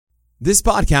This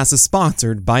podcast is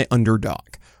sponsored by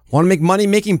Underdog. Want to make money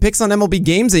making picks on MLB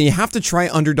games? And you have to try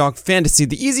Underdog Fantasy,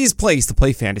 the easiest place to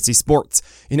play fantasy sports.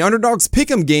 In Underdog's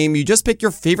Pick'em game, you just pick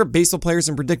your favorite baseball players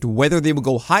and predict whether they will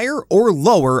go higher or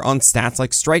lower on stats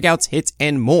like strikeouts, hits,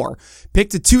 and more. Pick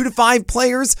to 2 to 5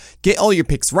 players, get all your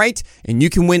picks right, and you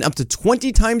can win up to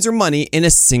 20 times your money in a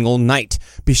single night.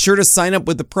 Be sure to sign up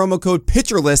with the promo code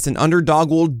PitcherList, and Underdog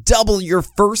will double your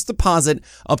first deposit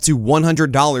up to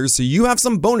 $100, so you have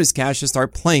some bonus cash to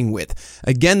start playing with.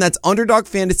 Again, that's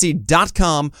UnderdogFantasy.com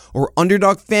or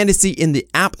Underdog Fantasy in the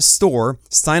App Store.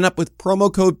 Sign up with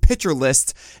promo code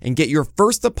PitcherList and get your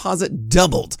first deposit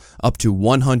doubled up to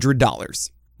 $100.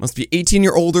 Must be 18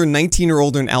 or older, 19 or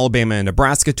older in Alabama and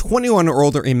Nebraska, 21 or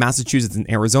older in Massachusetts and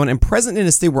Arizona, and present in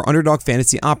a state where Underdog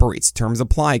Fantasy operates. Terms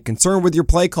apply. Concerned with your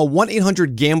play? Call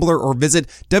 1-800-GAMBLER or visit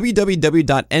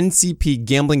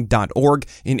www.ncpgambling.org.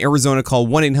 In Arizona, call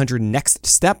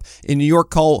 1-800-NEXT-STEP. In New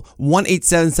York, call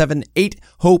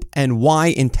 1-877-8-HOPE-NY.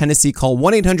 In Tennessee, call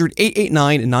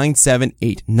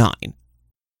 1-800-889-9789.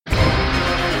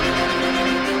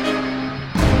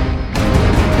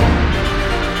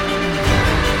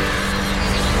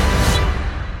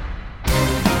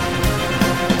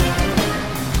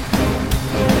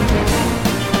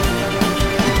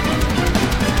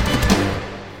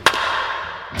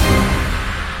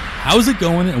 How's it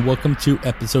going? And welcome to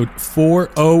episode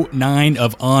 409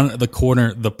 of On the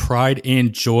Corner, the pride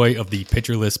and joy of the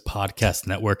Pitcher List Podcast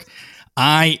Network.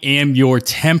 I am your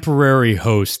temporary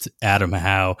host, Adam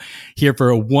Howe, here for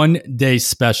a one-day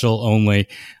special only,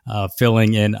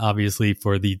 filling in, obviously,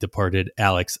 for the departed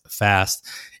Alex Fast.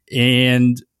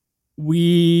 And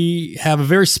we have a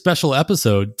very special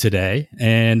episode today,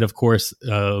 and of course,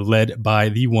 led by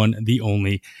the one, the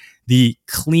only, the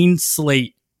clean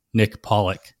slate Nick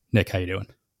Pollock. Nick, how you doing?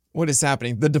 What is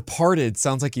happening? The departed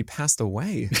sounds like he passed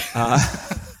away.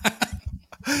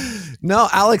 No,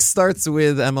 Alex starts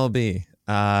with MLB. It's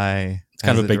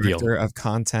kind of a big deal. Director of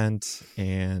content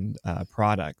and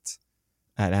product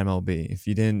at MLB. If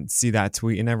you didn't see that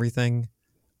tweet and everything,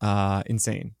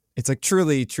 insane. It's like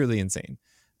truly, truly insane.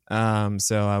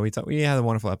 So we thought we had a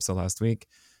wonderful episode last week.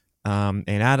 And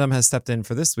Adam has stepped in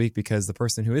for this week because the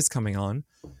person who is coming on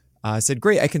said,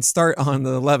 great, I can start on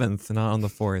the 11th and not on the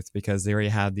 4th because they already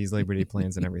had these Labor Day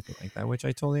plans and everything like that, which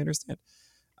I totally understand.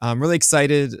 I'm really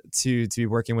excited to be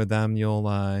working with them.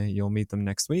 You'll meet them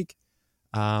next week.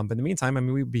 But in the meantime, I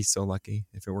mean, we'd be so lucky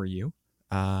if it were you.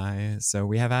 So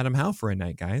we have Adam Howe for a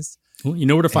night, guys. Well, you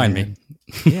know where to find me.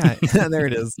 Yeah, there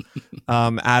it is.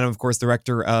 Adam, of course,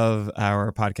 director of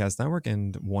our podcast network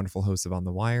and wonderful host of On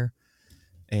the Wire.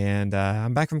 And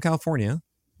I'm back from California.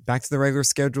 Back to the regular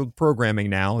scheduled programming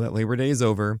now that Labor Day is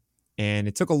over. And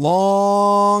it took a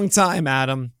long time,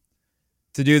 Adam,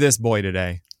 to do this boy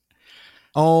today.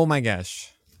 Oh my gosh.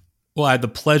 Well, I had the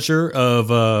pleasure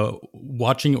of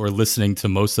watching or listening to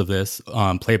most of this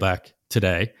on playback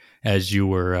today as you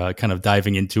were kind of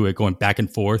diving into it, going back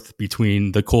and forth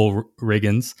between the Cole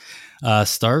Riggins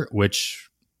start, which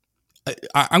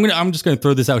I'm just going to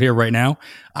throw this out here right now.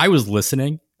 I was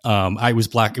listening. It was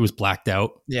blacked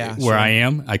out where I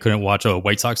am. I couldn't watch a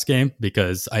White Sox game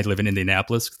because I live in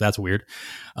Indianapolis. That's weird.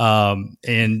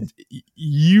 And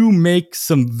you make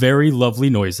some very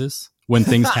lovely noises when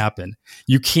things happen.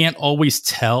 You can't always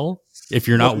tell if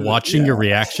you're not watching your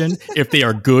reaction, if they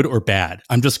are good or bad.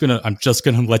 I'm just gonna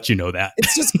let you know that.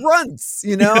 It's just grunts,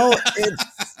 you know?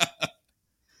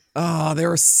 There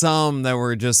were some that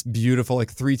were just beautiful,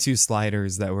 like 3-2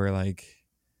 sliders that were like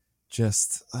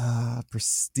just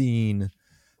pristine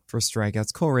for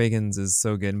strikeouts. Cole Riggins is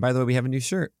so good. And by the way, we have a new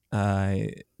shirt.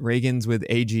 Riggins with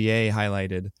AGA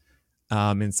highlighted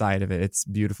inside of it. It's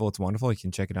beautiful. It's wonderful. You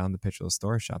can check it out in the Pitcher List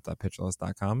store,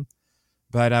 shop.pitcherlist.com.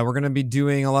 But we're going to be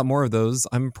doing a lot more of those.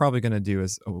 I'm probably going to do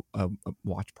a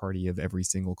watch party of every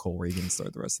single Cole Riggins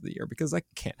start the rest of the year because I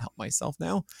can't help myself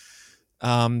now.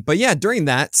 But yeah, during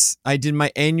that, I did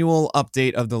my annual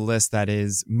update of the list that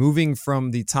is moving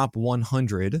from the top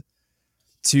 100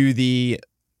 to the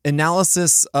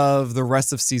analysis of the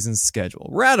rest of season schedule.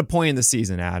 We're at a point in the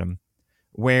season, Adam,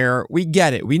 where we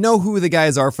get it. We know who the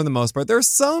guys are for the most part. There are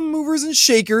some movers and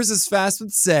shakers, as Fast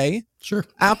would say. Sure.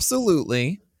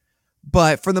 Absolutely.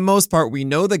 But for the most part, we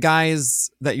know the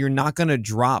guys that you're not going to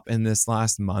drop in this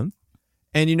last month.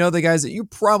 And you know the guys that you're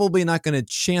probably not going to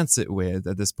chance it with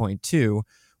at this point too,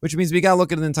 which means we got to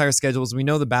look at the entire schedules. We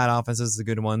know the bad offenses, the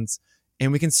good ones.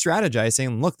 And we can strategize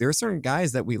saying, look, there are certain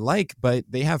guys that we like, but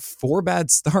they have 4 bad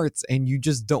starts and you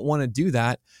just don't want to do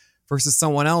that versus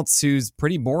someone else who's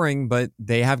pretty boring, but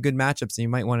they have good matchups and you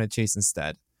might want to chase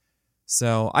instead.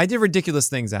 So I did ridiculous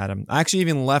things, Adam. I actually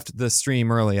even left the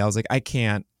stream early. I was like, I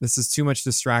can't. This is too much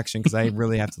distraction because I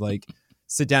really have to like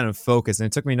sit down and focus. And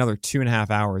it took me another 2.5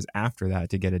 hours after that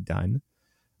to get it done.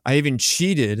 I even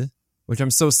cheated, which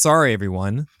I'm so sorry,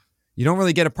 everyone. You don't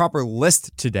really get a proper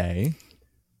list today.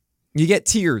 You get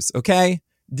tiers, okay?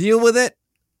 Deal with it.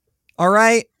 All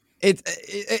right.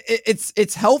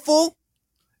 It's helpful,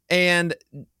 and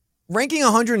ranking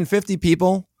 150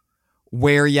 people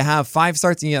where you have 5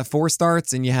 starts and you have 4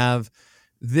 starts and you have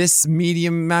this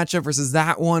medium matchup versus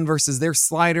that one versus their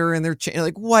slider and their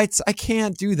like what? I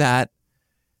can't do that.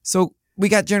 So we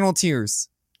got general tiers,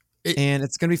 and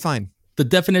it's gonna be fine. The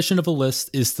definition of a list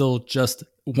is still just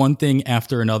one thing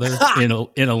after another in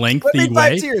a lengthy way.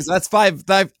 5 tiers. That's five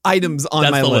items on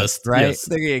my list, right? Yes.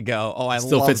 There you go. Oh, I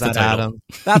still love fits that, the title. Adam.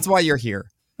 That's why you're here.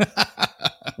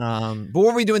 But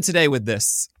what are we doing today with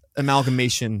this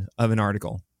amalgamation of an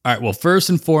article? All right. Well, first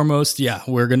and foremost,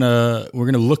 we're gonna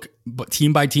look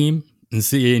team by team and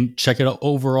see and check it out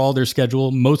overall their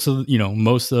schedule. Most of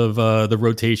the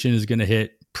rotation is going to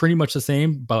hit pretty much the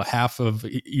same. About half of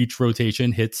each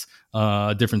rotation hits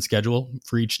a different schedule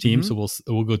for each team. Mm-hmm.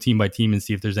 So we'll go team by team and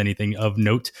see if there's anything of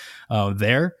note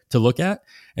there to look at.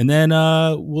 And then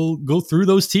we'll go through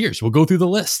those tiers. We'll go through the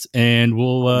list and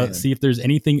we'll see if there's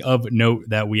anything of note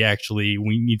that we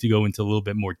need to go into a little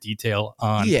bit more detail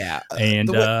on. Yeah. And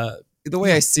the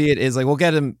way I see it is like we'll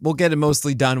get it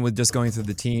mostly done with just going through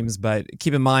the teams, but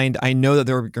keep in mind, I know that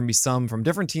there are going to be some from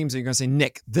different teams that you're going to say,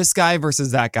 Nick, this guy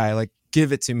versus that guy, like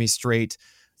give it to me straight.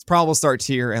 It's probably start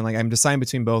tier, and like I'm deciding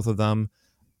between both of them.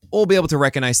 We'll be able to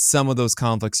recognize some of those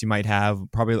conflicts you might have,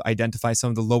 probably identify some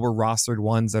of the lower rostered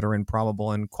ones that are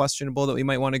improbable and questionable that we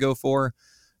might want to go for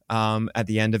at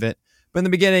the end of it. But in the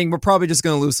beginning, we're probably just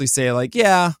going to loosely say like,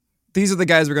 yeah, these are the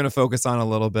guys we're going to focus on a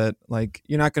little bit. Like,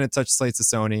 you're not going to touch Slate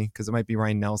Sassoni because it might be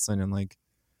Ryan Nelson, and like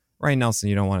Ryan Nelson,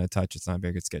 you don't want to touch. It's not a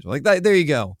very good schedule. Like that, there you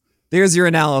go. There's your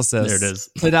analysis. There it is.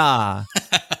 Ta-da.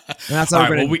 And that's how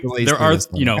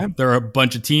there are a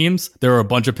bunch of teams, there are a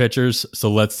bunch of pitchers, so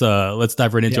let's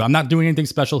dive right into it. I'm not doing anything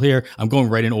special here. I'm going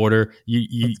right in order.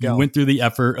 You went through the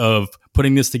effort of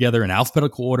putting this together in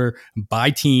alphabetical order by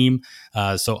team,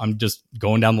 so I'm just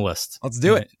going down the list. Let's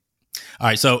do it. All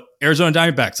right, so Arizona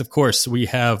Diamondbacks, of course, we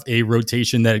have a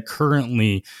rotation that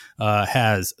currently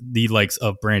has the likes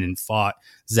of Brandon Pfaadt,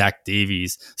 Zach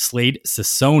Davies, Slade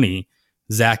Sassoni,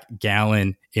 Zach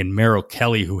Gallen, and Merrill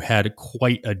Kelly, who had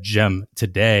quite a gem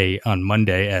today on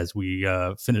Monday as we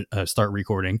start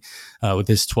recording with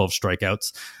his 12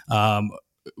 strikeouts.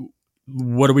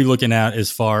 What are we looking at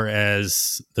as far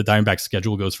as the Diamondbacks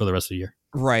schedule goes for the rest of the year?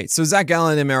 Right. So Zach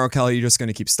Gallen and Merrill Kelly, you're just going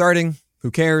to keep starting.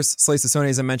 Who cares? Slade Sassoni,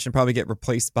 as I mentioned, probably get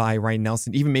replaced by Ryan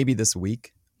Nelson, even maybe this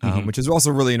week. Which is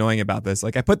also really annoying about this.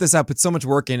 Like I put this out, put so much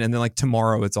work in, and then like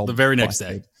tomorrow it's all the very busted.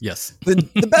 Next day. Yes.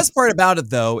 The best part about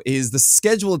it though is the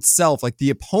schedule itself. Like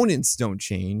the opponents don't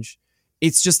change.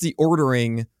 It's just the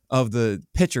ordering of the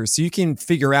pitchers. So you can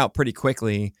figure out pretty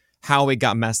quickly how it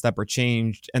got messed up or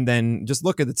changed, and then just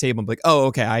look at the table and be like, oh,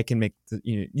 okay, I can make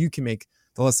you can make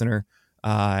the listener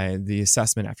the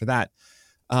assessment after that.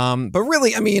 But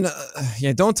really, I mean,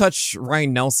 don't touch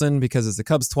Ryan Nelson because it's the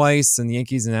Cubs twice and the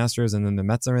Yankees and Astros and then the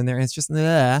Mets are in there. It's just,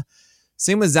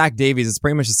 Same with Zach Davies. It's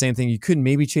pretty much the same thing. You could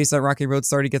maybe chase that Rocky Road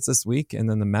start he gets this week and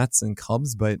then the Mets and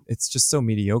Cubs, but it's just so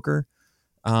mediocre.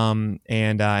 And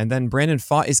then Brandon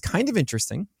Pfaadt is kind of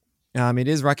interesting. It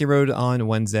is Rocky Road on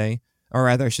Wednesday, or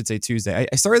rather I should say Tuesday.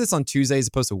 I started this on Tuesday as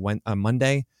opposed to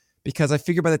Monday because I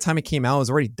figured by the time it came out, it was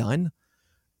already done.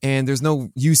 And there's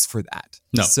no use for that.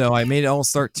 No. So I made it all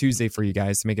start Tuesday for you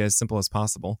guys to make it as simple as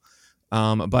possible.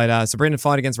 So Brandon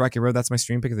Pfaadt against Rocky Road. That's my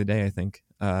stream pick of the day, I think,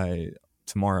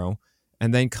 tomorrow.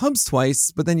 And then Cubs twice,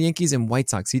 but then Yankees and White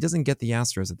Sox. He doesn't get the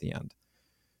Astros at the end.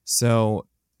 So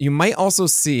you might also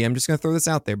see, I'm just going to throw this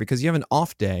out there because you have an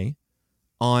off day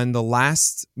on the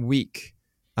last week.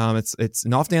 It's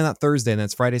an off day on that Thursday, and then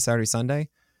it's Friday, Saturday, Sunday.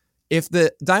 If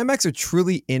the Diamondbacks are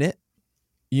truly in it,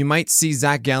 you might see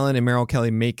Zach Gallen and Merrill Kelly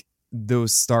make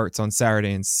those starts on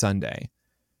Saturday and Sunday,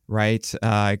 right?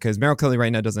 Because Merrill Kelly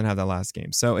right now doesn't have that last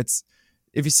game. So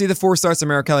if you see the 4 starts of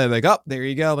Merrill Kelly, like, oh, there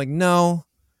you go. Like, no,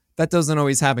 that doesn't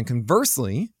always happen.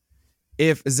 Conversely,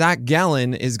 if Zach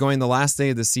Gallen is going the last day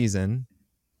of the season,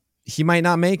 he might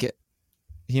not make it.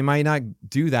 He might not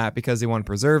do that because they want to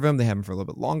preserve him. They have him for a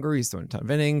little bit longer. He's throwing a ton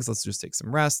of innings. Let's just take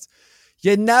some rest.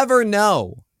 You never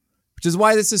know, which is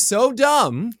why this is so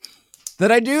dumb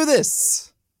that I do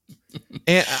this.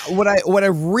 And what I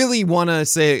really want to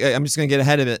say, I'm just going to get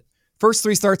ahead of it. First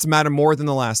 3 starts matter more than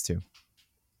the last 2.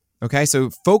 Okay,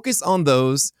 so focus on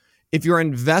those. If you're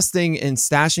investing in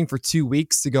stashing for 2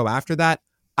 weeks to go after that,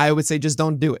 I would say just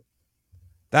don't do it.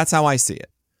 That's how I see it.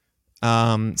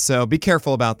 So be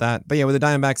careful about that. But yeah, with the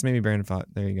Diamondbacks, maybe Brandon Pfaadt.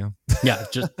 There you go. Yeah,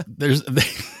 just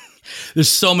there's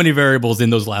so many variables in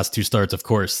those last two starts, of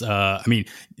course. I mean,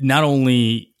 not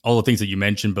only all the things that you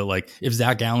mentioned, but like if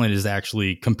Zach Allen is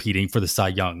actually competing for the Cy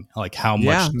Young, like how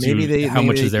much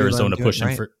is Arizona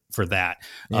pushing for that?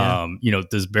 Yeah.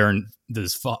 Does Brandon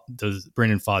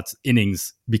Pfaadt's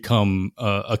innings become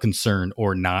a concern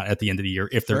or not at the end of the year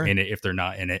if they're in it, if they're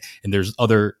not in it? And there's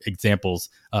other examples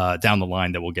down the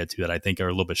line that we'll get to that I think are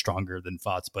a little bit stronger than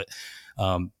Pfaadt's, but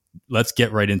let's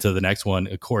get right into the next one.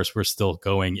 Of course, we're still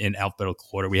going in alphabetical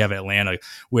order. We have Atlanta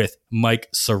with Mike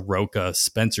Soroka,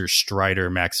 Spencer Strider,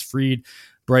 Max Fried,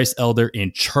 Bryce Elder,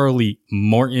 and Charlie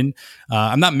Morton.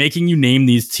 I'm not making you name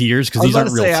these tiers because these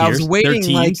aren't real tiers. I was waiting,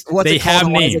 they're teams. They have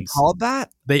names. What is it called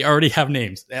that? They already have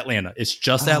names. Atlanta. It's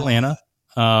just Atlanta.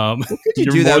 You're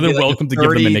more than welcome to give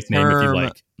them a nickname if you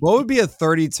like. What would be a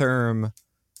 30-term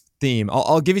theme?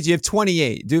 I'll give it to you.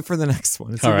 28. Do it for the next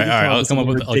one. All right. I'll come up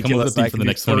with a theme for the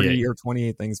next 28 or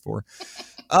 28 things for.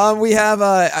 We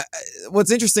have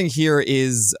what's interesting here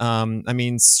is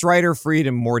Strider, Fried,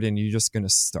 and Morton. You're just gonna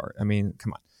start. I mean,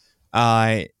 come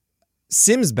on.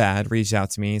 Simsbad reached out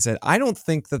to me and said, I don't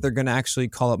think that they're gonna actually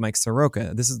call up Mike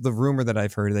Soroka. This is the rumor that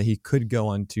I've heard that he could go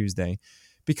on Tuesday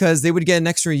because they would get an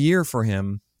extra year for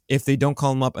him if they don't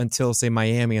call him up until, say,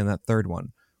 Miami on that third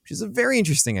one, which is a very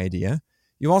interesting idea.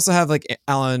 You also have like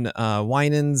Alan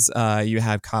Winans, you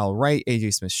have Kyle Wright,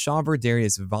 AJ Smith-Shawver,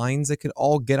 Darius Vines that could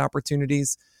all get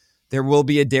opportunities. There will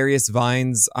be a Darius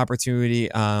Vines opportunity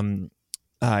in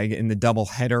the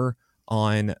doubleheader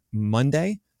on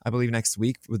Monday, I believe next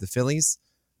week with the Phillies.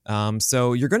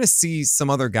 So you're going to see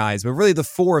some other guys, but really the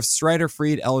four of Strider,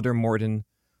 Fried, Elder, Morton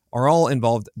are all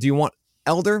involved. Do you want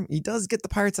Elder? He does get the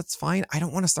Pirates. That's fine. I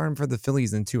don't want to start him for the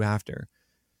Phillies and two after.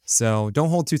 So don't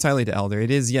hold too tightly to Elder. It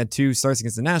is yet 2 starts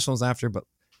against the Nationals after, but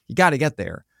you got to get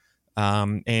there.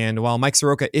 And while Mike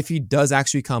Soroka, if he does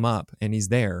actually come up and he's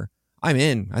there, I'm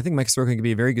in. I think Mike Soroka can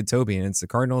be a very good Toby. And it's the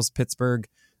Cardinals, Pittsburgh,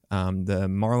 the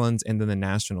Marlins, and then the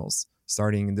Nationals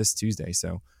starting this Tuesday.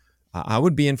 So I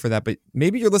would be in for that. But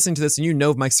maybe you're listening to this and you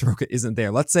know if Mike Soroka isn't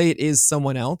there. Let's say it is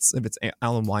someone else. If it's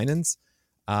Alan Winans,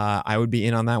 I would be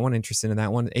in on that one, interested in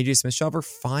that one. AJ Smith-Shawver,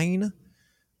 fine.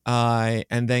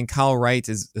 And then Kyle Wright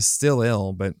is still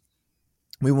ill, but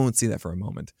we won't see that for a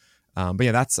moment. But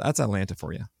yeah, that's Atlanta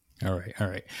for you. All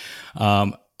right.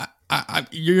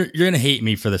 You're gonna hate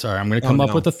me for this. All right, I'm gonna come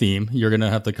up with a theme. You're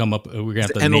gonna have to come up. We're gonna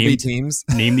have to MLB teams.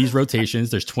 Name these rotations.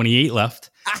 There's 28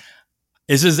 left.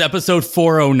 This is episode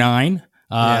 409.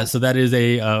 So that is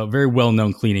a very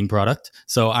well-known cleaning product.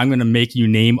 So I'm going to make you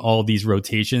name all these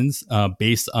rotations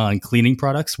based on cleaning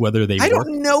products, whether they work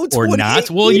or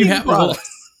not. Well, you have.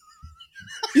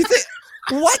 You think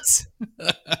what?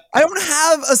 I don't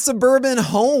have a suburban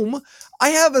home. I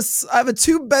have a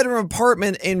 2-bedroom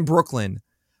apartment in Brooklyn.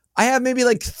 I have maybe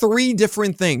like 3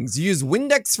 different things. You use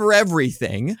Windex for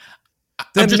everything.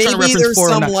 Then maybe there's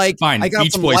some like fine. I got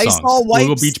Beach some Boy Lysol songs. wipes.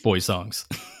 Little Beach Boy songs.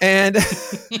 And I don't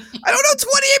know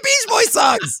 28 Beach Boy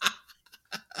songs.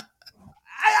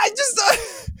 I just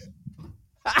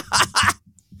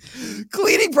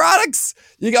cleaning products.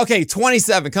 Okay,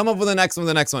 27. Come up with the next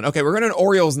one. Okay, we're going to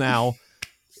Orioles now.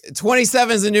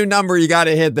 27 is a new number you got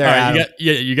to hit there. All right,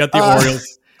 you got the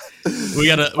Orioles. We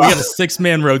got a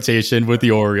 6-man rotation with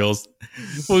the Orioles.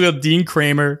 We'll go Dean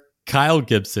Kramer, Kyle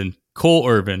Gibson, Cole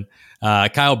Irvin,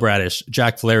 Kyle Bradish,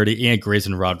 Jack Flaherty, and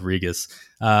Grayson Rodriguez.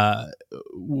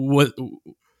 What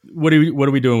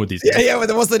are we doing with these guys? Yeah.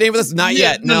 What's the name of this? Not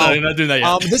yet. No, not doing that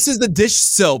yet. This is the dish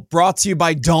soap brought to you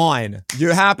by Dawn. You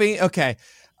happy? Okay.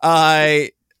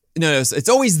 No, it's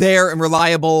always there and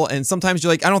reliable. And sometimes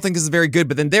you're like, I don't think this is very good,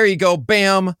 but then there you go.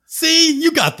 Bam. See,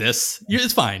 you got this.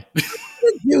 It's fine.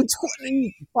 Do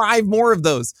 25 more of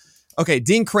those. Okay,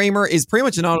 Dean Kramer is pretty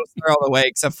much an auto all the way,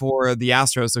 except for the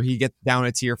Astros, so he gets down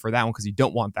a tier for that one because you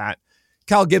don't want that.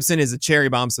 Kyle Gibson is a cherry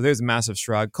bomb, so there's a massive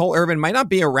shrug. Cole Irvin might not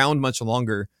be around much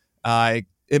longer.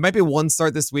 It might be one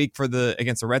start this week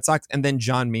against the Red Sox, and then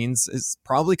John Means is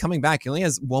probably coming back. He only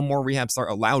has one more rehab start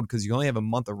allowed because you only have a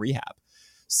month of rehab.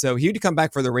 So he would come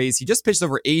back for the Rays. He just pitched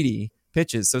over 80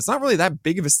 pitches, so it's not really that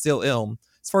big of a still ill.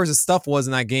 As far as the stuff was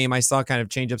in that game, I saw kind of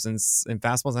changeups and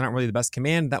fastballs. Not really the best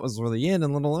command. That was really in,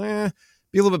 and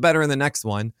be a little bit better in the next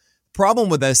one. Problem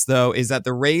with this, though, is that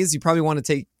the Rays, you probably want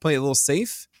to play a little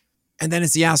safe. And then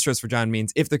it's the Astros for John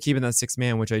Means if they're keeping that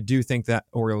 6-man, which I do think that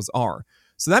Orioles are.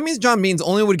 So that means John Means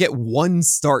only would get one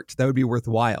start that would be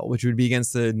worthwhile, which would be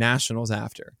against the Nationals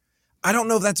after. I don't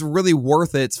know if that's really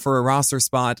worth it for a roster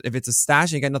spot. If it's a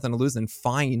stash and you got nothing to lose, then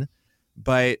fine.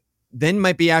 But then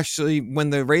might be actually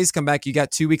when the Rays come back, you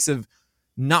got 2 weeks of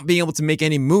not being able to make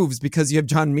any moves because you have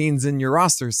John Means in your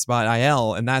roster spot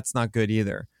IL, and that's not good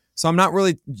either. So I'm not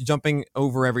really jumping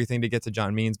over everything to get to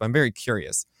John Means, but I'm very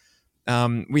curious.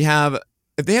 We have,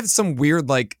 if they have some weird,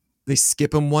 like they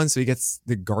skip him one so he gets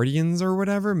the Guardians or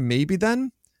whatever, maybe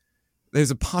then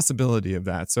there's a possibility of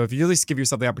that. So if you at least give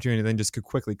yourself the opportunity, then just could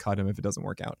quickly cut him if it doesn't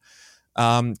work out.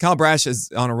 Kyle Brash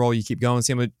is on a roll. You keep going.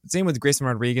 Same with Grayson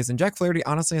Rodriguez and Jack Flaherty.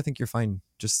 Honestly, I think you're fine.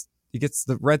 Just he gets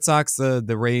the Red Sox,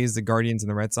 the Rays, the Guardians, and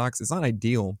the Red Sox. It's not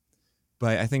ideal,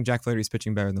 but I think Jack Flaherty's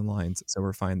pitching better than Lyons, so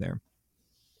we're fine there.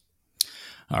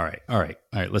 All right.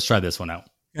 Let's try this one out.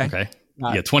 Okay.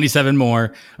 Yeah, 27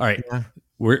 more. All right. Yeah.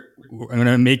 I'm going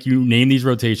to make you name these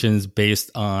rotations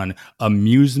based on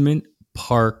amusement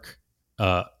park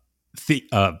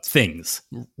things,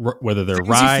 whether they're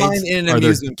rides or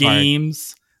they're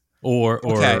games or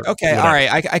okay. Whatever. All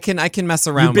right. I can mess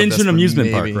around. You've been to an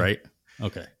amusement park, right?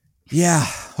 Okay. Yeah.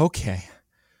 Okay.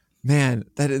 Man,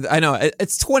 I know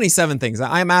it's 27 things.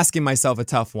 I'm asking myself a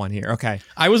tough one here. Okay.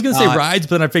 I was going to say rides,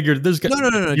 but then I figured there's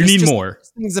no. You need more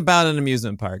things about an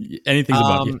amusement park. Anything's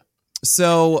about you.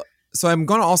 So I'm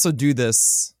going to also do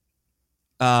this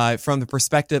from the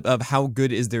perspective of how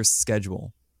good is their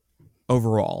schedule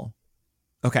overall.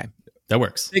 Okay. That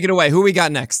works. Take it away. Who we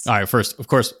got next? All right. First, of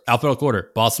course, alphabetical order.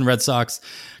 Boston Red Sox,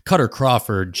 Cutter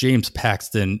Crawford, James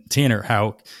Paxton, Tanner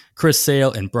Houck, Chris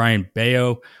Sale, and Brian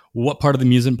Bayo. What part of the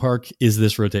amusement park is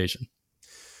this rotation?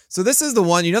 So this is the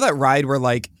one, you know that ride where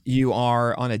like you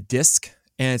are on a disc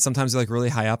and sometimes you're like really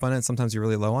high up on it, sometimes you're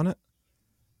really low on it,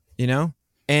 you know?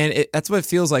 And that's what it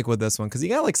feels like with this one, because you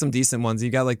got like some decent ones. You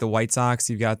got like the White Sox,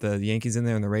 you've got the Yankees in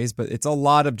there and the Rays, but it's a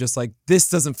lot of just like, this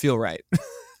doesn't feel right.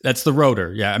 That's the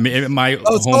rotor. Yeah. I mean, it's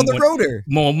called the rotor.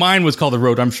 Well, mine was called the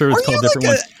rotor. I'm sure it's called different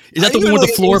ones. Is that the one where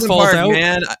the floor falls out?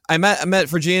 Man, I met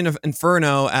Virginia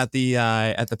Inferno at the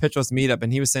Pitchless meetup,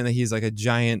 and he was saying that he's like a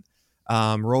giant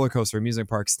roller coaster amusement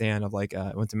park stand of like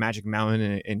went to Magic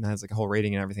Mountain and has like a whole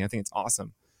rating and everything. I think it's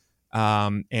awesome.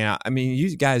 And I mean,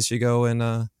 you guys should go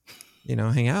and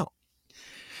hang out.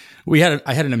 I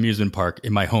had an amusement park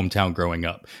in my hometown growing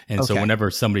up. And so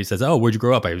whenever somebody says, "Oh, where'd you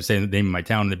grow up?" I would say the name of my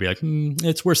town, and they'd be like,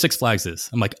 "It's where Six Flags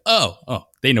is." I'm like, oh,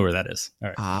 they know where that is.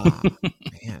 All right.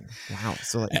 Man. Wow.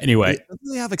 So like, anyway, don't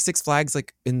they have like Six Flags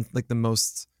like in like the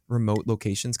most remote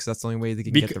locations? Because that's the only way they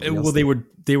can get the real estate.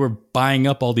 They were buying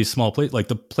up all these small places. Like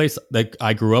the place that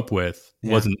I grew up with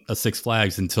wasn't a Six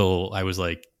Flags until I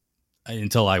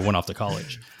went off to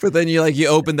college. But then you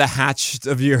open the hatch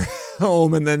of your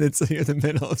home and then you're in the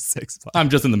middle of Six Flags. I'm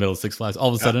just in the middle of Six Flags. All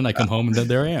of a sudden I come home and then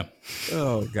there I am.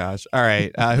 Oh gosh. All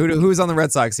right. Who's on the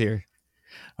Red Sox here?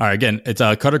 All right. Again, it's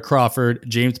Cutter Crawford,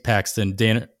 James Paxton,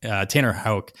 Tanner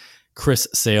Houck, Chris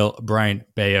Sale, Brian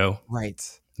Bayo. Right.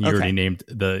 You already named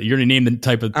the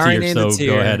type of tier, so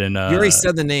go ahead and you already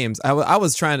said the names. I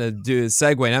was trying to do a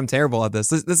segue and I'm terrible at this.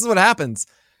 This is what happens.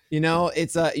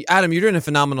 It's Adam, you're doing a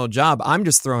phenomenal job. I'm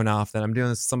just thrown off that I'm doing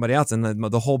this with somebody else, and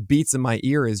the whole beats in my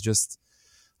ear is just,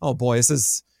 oh boy, this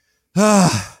is.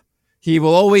 He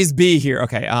will always be here.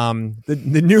 Okay,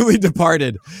 the newly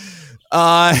departed.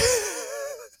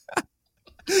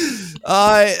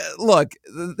 Look,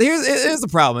 here's the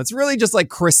problem. It's really just like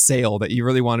Chris Sale that you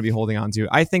really want to be holding on to.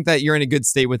 I think that you're in a good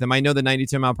state with him. I know the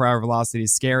 92-mile-per-hour velocity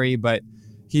is scary, but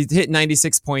he hit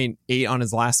 96.8 on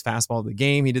his last fastball of the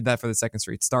game. He did that for the second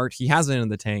straight start. He has it in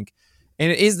the tank. And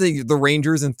it is the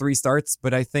Rangers in 3 starts,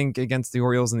 but I think against the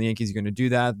Orioles and the Yankees, you're going to do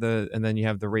that. And then you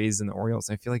have the Rays and the Orioles.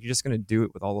 I feel like you're just going to do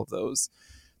it with all of those.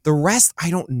 The rest, I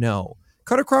don't know.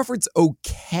 Cutter Crawford's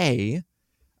okay.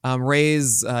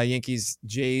 Rays, Yankees,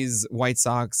 Jays, White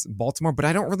Sox, Baltimore, but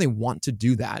I don't really want to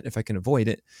do that if I can avoid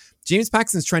it. James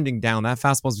Paxton's trending down. That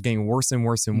fastball is getting worse and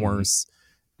worse and worse.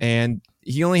 And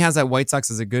he only has that White Sox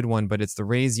as a good one, but it's the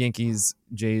Rays, Yankees,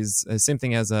 Jays, same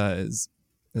thing as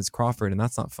Crawford, and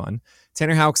that's not fun.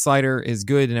 Tanner Houck slider is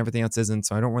good and everything else isn't,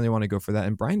 so I don't really want to go for that.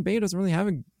 And Brian Bayo doesn't really have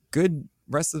a good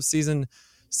rest of season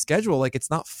schedule. Like,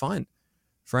 it's not fun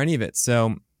for any of it.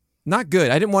 So not good.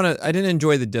 I didn't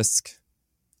enjoy the disc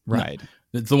ride. No.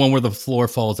 It's the one where the floor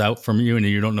falls out from you and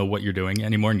you don't know what you're doing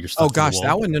anymore and you're stuck. Oh gosh,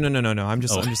 that one. No.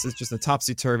 It's just a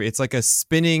topsy-turvy. It's like a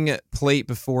spinning plate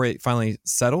before it finally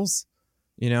settles,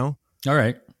 All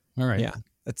right. Yeah.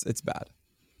 It's bad.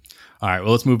 All right.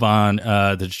 Well, let's move on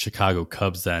to the Chicago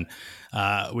Cubs then.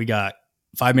 We got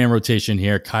 5-man rotation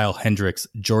here. Kyle Hendricks,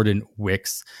 Jordan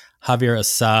Wicks, Javier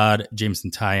Assad,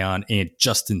 Jameson Taillon, and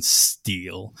Justin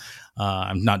Steele.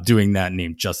 I'm not doing that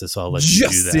name justice, so I'll let you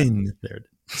do that. There.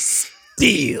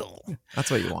 Steele. That's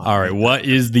what you want. All right. What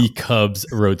is the Cubs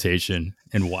rotation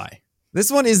and why? This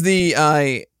one is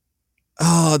the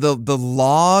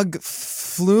log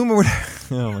flume or whatever.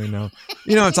 Oh, I know.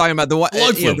 You know what I'm talking about. The what?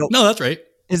 Lung flume. No, that's right.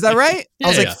 Is that right? Yeah, I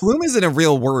was like, yeah. flume isn't a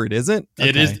real word, is it?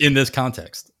 It is in this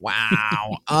context.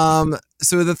 Wow.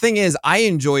 So the thing is, I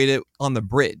enjoyed it on the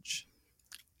bridge.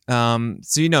 So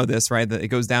you know this, right? That it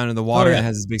goes down in the water. Oh, yeah. It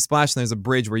has this big splash, and there's a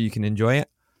bridge where you can enjoy it.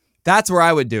 That's where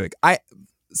I would do it.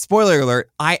 Spoiler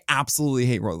alert, I absolutely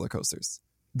hate roller coasters.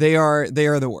 They are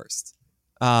the worst.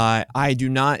 I do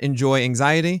not enjoy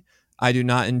anxiety. I do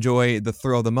not enjoy the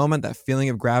thrill of the moment, that feeling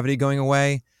of gravity going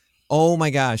away. Oh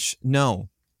my gosh, no.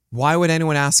 Why would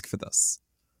anyone ask for this?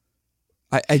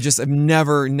 I've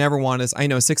never wanted this. I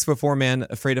know, 6'4" man,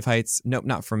 afraid of heights. Nope,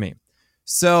 not for me.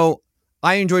 So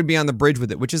I enjoyed being on the bridge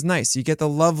with it, which is nice. You get the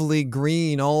lovely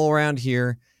green all around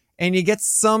here, and you get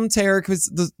some terror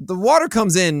because the water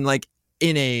comes in like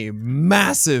in a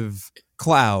massive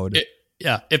cloud.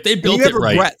 If they built it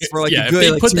right, if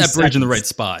they put that bridge in the right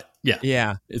spot,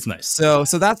 yeah, it's nice. So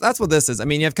that's what this is. I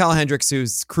mean, you have Kyle Hendricks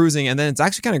who's cruising, and then it's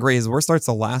actually kind of great. His worst starts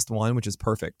the last one, which is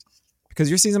perfect because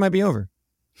your season might be over.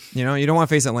 You know, you don't want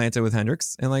to face Atlanta with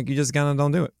Hendricks, and like you just kind of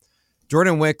don't do it.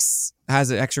 Jordan Wicks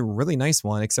has an actually really nice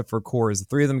one, except for cores. The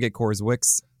three of them get cores: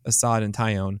 Wicks, Assad, and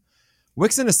Tyone.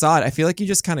 Wicks and Assad, I feel like you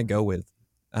just kind of go with.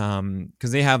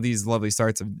 Because they have these lovely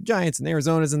starts of Giants and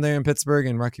Arizona's in there, and Pittsburgh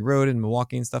and Rocky Road and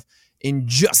Milwaukee and stuff. And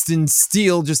Justin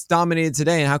Steele just dominated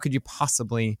today. And how could you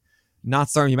possibly not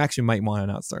start him? You actually might want to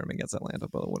not start him against Atlanta,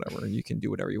 but whatever. You can do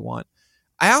whatever you want.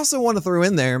 I also want to throw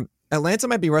in there, Atlanta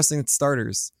might be resting its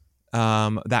starters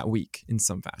that week in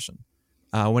some fashion.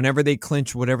 Whenever they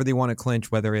clinch whatever they want to clinch,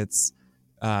 whether it's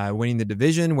winning the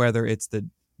division, whether it's the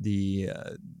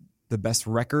best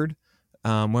record,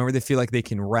 whenever they feel like they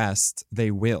can rest,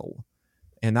 they will.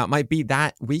 And that might be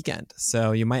that weekend.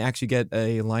 So you might actually get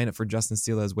a lineup for Justin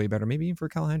Steele that's way better, maybe even for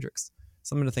Kyle Hendricks.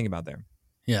 Something to think about there.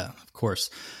 Yeah, of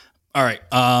course. All right.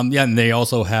 And they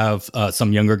also have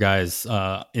some younger guys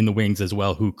in the wings as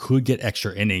well who could get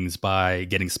extra innings by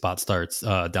getting spot starts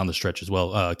down the stretch as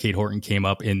well. Cade Horton came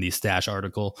up in the Stash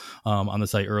article on the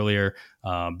site earlier.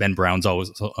 Ben Brown's always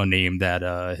a name that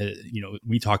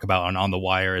we talk about on the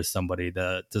wire as somebody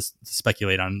to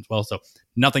speculate on as well. So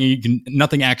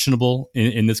nothing actionable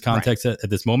in this context at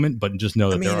this moment, but just know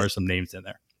that there are some names in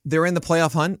there. They're in the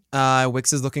playoff hunt.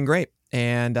 Wicks is looking great.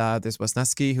 And there's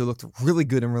Wesneski, who looked really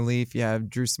good in relief. You have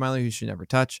Drew Smiley, who you should never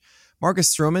touch.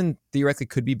 Marcus Stroman theoretically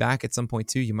could be back at some point,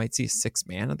 too. You might see a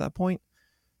 6-man at that point.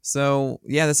 So,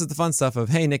 yeah, this is the fun stuff of,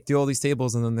 hey, Nick, do all these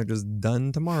tables, and then they're just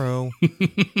done tomorrow.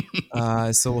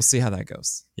 So we'll see how that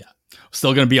goes. Yeah.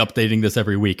 Still going to be updating this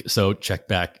every week, so check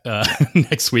back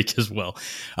next week as well.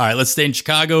 All right, let's stay in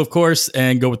Chicago, of course,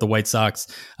 and go with the White Sox.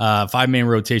 5-man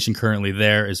rotation currently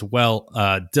there as well.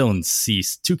 Dylan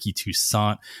Cease, Touki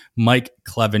Toussaint, Mike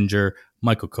Clevenger,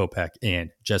 Michael Kopech, and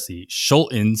Jesse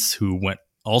Schultens, who went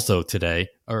also today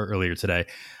or earlier today.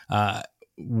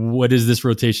 What is this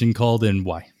rotation called and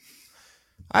why?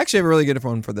 I actually have a really good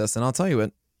one for this, and I'll tell you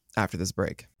it after this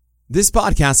break. This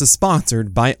podcast is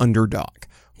sponsored by Underdog.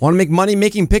 Want to make money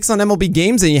making picks on MLB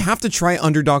games? And you have to try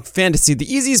Underdog Fantasy,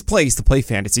 the easiest place to play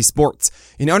fantasy sports.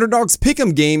 In Underdog's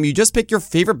Pick'em game, you just pick your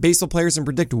favorite baseball players and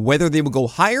predict whether they will go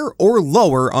higher or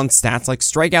lower on stats like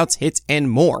strikeouts, hits,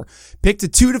 and more. Pick to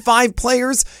 2 to 5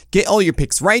 players, get all your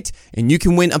picks right, and you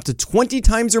can win up to 20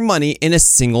 times your money in a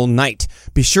single night.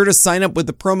 Be sure to sign up with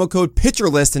the promo code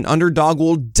PitcherList, and Underdog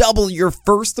will double your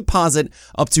first deposit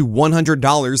up to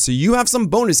 $100, so you have some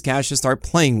bonus cash to start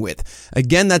playing with.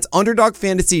 Again, that's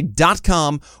UnderdogFantasy.com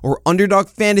or Underdog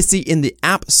Fantasy in the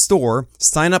App Store.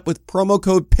 Sign up with promo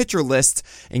code PitcherList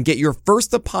and get your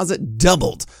first deposit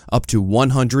doubled up to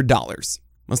 $100.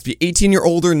 Must be 18 or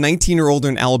older, 19 or older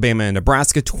in Alabama and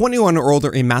Nebraska, 21 or older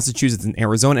in Massachusetts and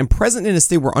Arizona, and present in a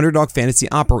state where Underdog Fantasy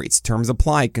operates. Terms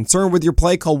apply. Concerned with your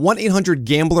play? Call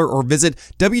 1-800-GAMBLER or visit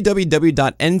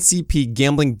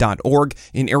www.ncpgambling.org.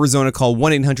 In Arizona, call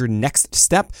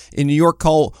 1-800-NEXT-STEP. In New York,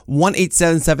 call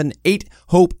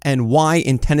 1-877-8-HOPE-NY.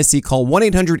 In Tennessee, call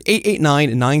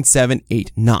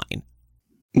 1-800-889-9789.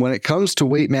 When it comes to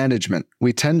weight management,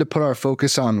 we tend to put our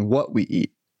focus on what we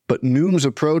eat. But Noom's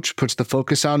approach puts the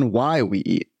focus on why we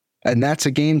eat, and that's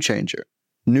a game changer.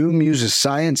 Noom uses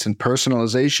science and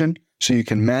personalization so you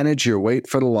can manage your weight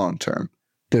for the long term.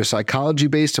 Their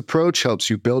psychology-based approach helps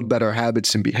you build better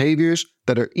habits and behaviors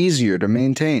that are easier to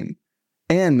maintain.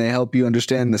 And they help you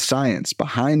understand the science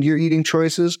behind your eating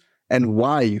choices and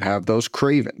why you have those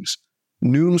cravings.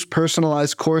 Noom's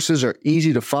personalized courses are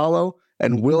easy to follow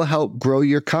and will help grow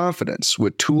your confidence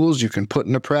with tools you can put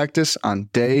into practice on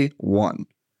day one.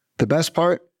 The best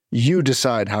part? You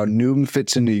decide how Noom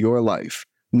fits into your life,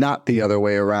 not the other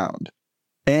way around.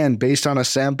 And based on a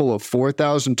sample of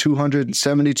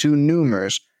 4,272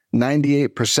 Noomers,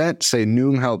 98% say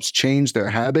Noom helps change their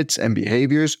habits and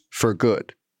behaviors for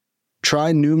good.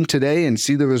 Try Noom today and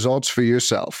see the results for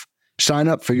yourself. Sign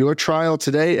up for your trial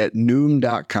today at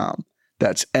Noom.com.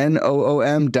 That's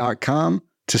Noom.com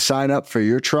to sign up for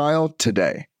your trial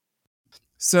today.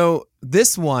 So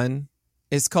this one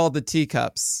is called the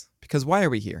Teacups because why are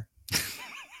we here?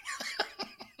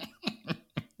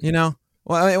 You know,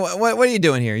 what are you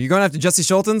doing here? You're going after Jesse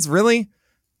Schultens? Really?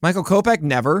 Michael Kopech?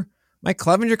 Never. Mike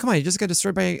Clevenger? Come on, you just got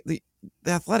destroyed by the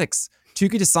Athletics.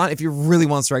 Tuki Desant, if you really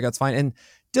want strikeouts, fine. And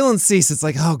Dylan Cease, it's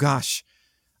like, oh gosh.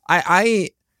 I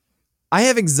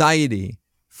have anxiety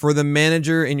for the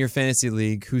manager in your fantasy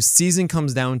league whose season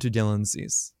comes down to Dylan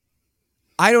Cease.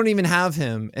 I don't even have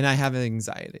him, and I have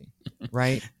anxiety,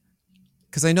 right?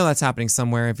 Because I know that's happening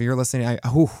somewhere. If you're listening,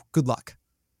 good luck.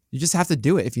 You just have to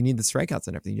do it. If you need the strikeouts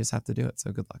and everything, you just have to do it.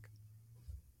 So good luck.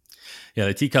 Yeah,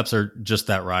 the teacups are just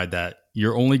that ride that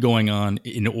you're only going on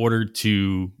in order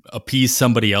to appease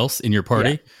somebody else in your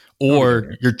party,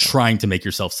 or you're trying to make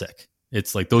yourself sick.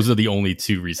 It's like those are the only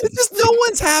two reasons. It's just no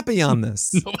one's happy on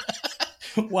this.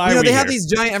 Why? They have these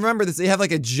giant. I remember this. They have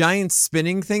like a giant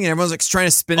spinning thing, and everyone's like trying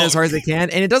to spin it as hard as they can,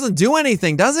 and it doesn't do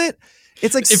anything, does it?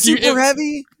 It's like super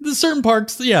heavy. The certain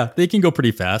parts, yeah, they can go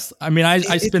pretty fast. I mean, I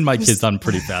spin my kids on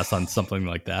pretty fast on something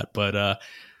like that, but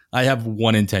I have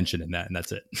one intention in that, and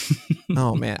that's it.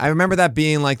 Oh man, I remember that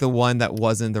being like the one that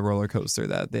wasn't the roller coaster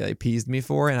that they appeased me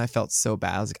for, and I felt so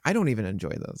bad. I was like, I don't even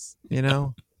enjoy those, you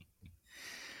know.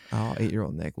 Oh,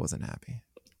 8-year-old Nick wasn't happy.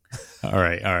 All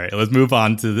right. Let's move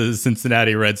on to the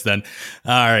Cincinnati Reds then.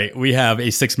 All right, we have a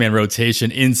 6-man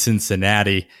rotation in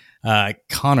Cincinnati.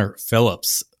 Connor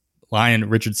Phillips, Lyon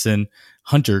Richardson,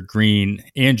 Hunter Green,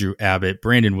 Andrew Abbott,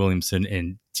 Brandon Williamson,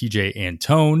 and TJ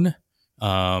Antone.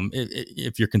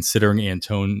 If you're considering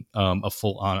Antone a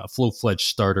full-fledged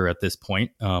starter at this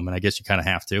point, and I guess you kind of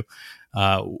have to.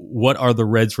 What is the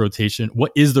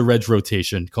Reds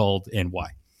rotation called, and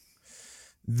why?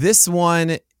 This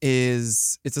one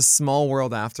it's a small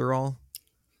world after all,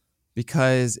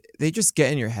 because they just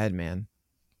get in your head, man.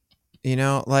 You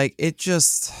know, like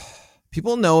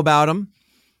people know about them.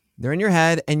 They're in your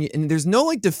head, and there's no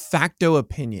like de facto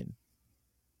opinion,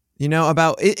 you know,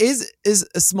 about is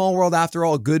a small world after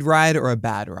all a good ride or a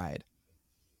bad ride?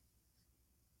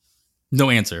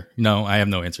 No answer. No, I have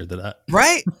no answer to that.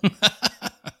 Right?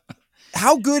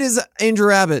 How good is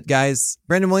Andrew Abbott, guys?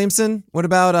 Brandon Williamson? What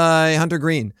about Hunter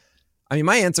Green? I mean,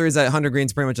 my answer is that Hunter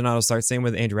Green's pretty much an auto start. Same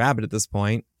with Andrew Abbott at this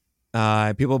point.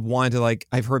 People have wanted to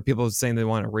I've heard people saying they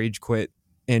want to rage quit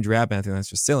Andrew Abbott. I think that's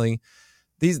just silly.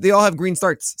 They all have green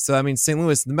starts. So, I mean, St.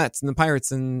 Louis, the Mets, and the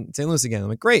Pirates, and St. Louis again. I'm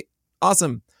like, great.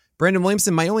 Awesome. Brandon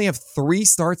Williamson might only have 3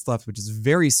 starts left, which is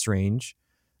very strange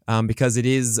because it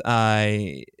is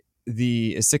the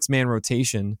 6-man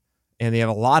rotation, and they have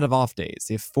a lot of off days.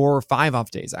 They have 4 or 5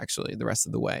 off days, actually, the rest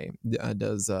of the way,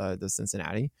 does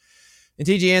Cincinnati. And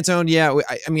TJ Antone, yeah,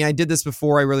 I mean, I did this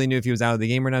before. I really knew if he was out of the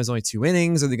game right now. It was only 2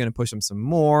 innings. Are they going to push him some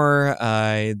more?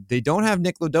 They don't have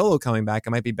Nick Lodolo coming back.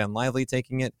 It might be Ben Lively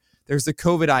taking it. There's the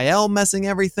COVID IL messing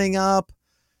everything up.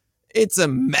 It's a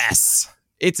mess.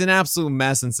 It's an absolute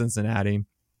mess in Cincinnati.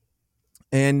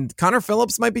 And Connor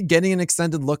Phillips might be getting an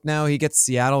extended look now. He gets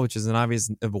Seattle, which is an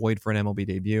obvious avoid for an MLB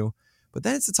debut. But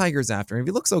then it's the Tigers after. And if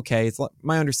he looks okay, it's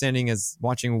my understanding is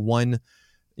watching one,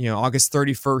 August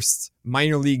 31st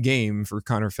minor league game for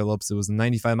Connor Phillips. It was a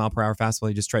 95-mile-per-hour fastball.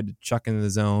 He just tried to chuck into the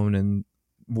zone and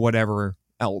whatever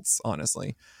else,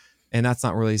 honestly. And that's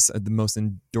not really the most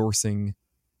endorsement.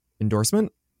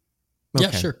 Okay.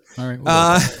 Yeah, sure. All right.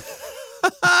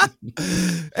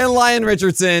 And Lyon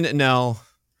Richardson, no.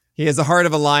 He has a heart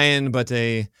of a lion, but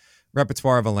a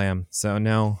repertoire of a lamb. So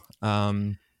no.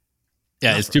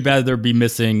 Yeah, it's too bad they'll be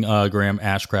missing Graham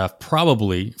Ashcraft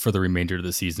probably for the remainder of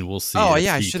the season. We'll see. Oh,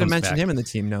 yeah, I should have mentioned him in the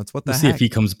team notes. What the heck? See if he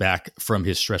comes back from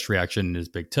his stress reaction in his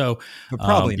big toe. But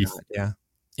probably not, yeah.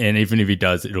 And even if he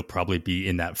does, it'll probably be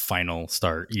in that final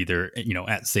start, either,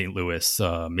 at St. Louis,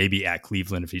 maybe at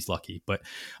Cleveland if he's lucky. But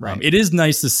it is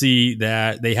nice to see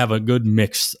that they have a good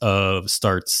mix of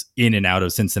starts in and out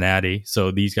of Cincinnati.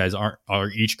 So these guys are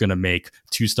each going to make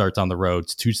 2 starts on the road,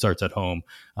 2 starts at home.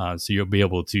 So you'll be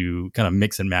able to kind of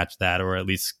mix and match that, or at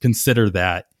least consider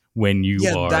that when you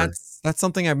are. That's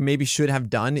something I maybe should have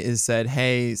done, is said,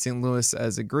 hey, St. Louis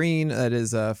as a green, that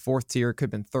is a 4th tier, could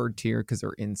have been 3rd tier because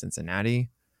they're in Cincinnati.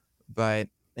 But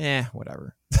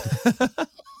whatever.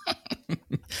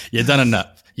 You've done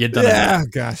enough. Yeah,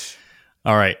 gosh.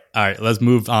 All right. Let's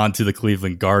move on to the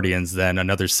Cleveland Guardians then.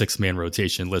 Another 6-man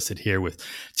rotation listed here with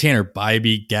Tanner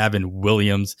Bybee, Gavin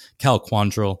Williams, Cal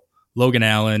Quantrill, Logan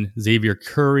Allen, Xavier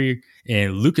Curry,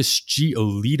 and Lucas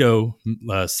Giolito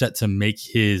set to make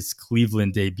his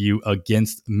Cleveland debut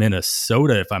against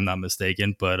Minnesota, if I'm not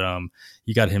mistaken. But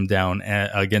you got him down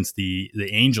against the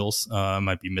Angels.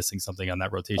 Might be missing something on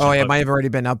that rotation. Oh, yeah, it might have already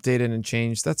been updated and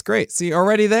changed. That's great. See,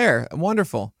 already there.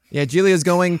 Wonderful. Yeah, Giolito's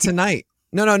going tonight.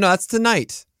 No, that's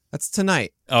tonight. That's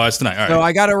tonight. Oh, that's tonight. All right. So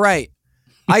I got it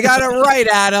right.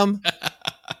 Adam.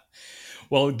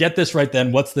 Well, get this right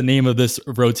then. What's the name of this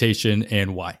rotation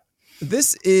and why?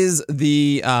 This is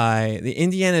the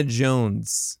Indiana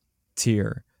Jones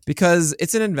tier because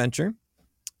it's an adventure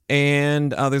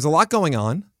and there's a lot going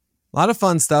on, a lot of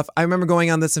fun stuff. I remember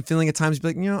going on this and feeling at times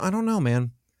be like, I don't know,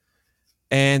 man.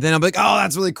 And then I'm like, oh,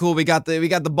 that's really cool. We got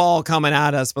the ball coming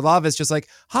at us, but a lot of it's just like,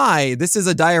 hi, this is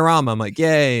a diorama. I'm like,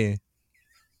 yay.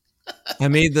 I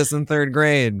made this in third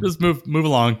grade. Just move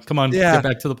along. Come on, get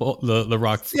back to the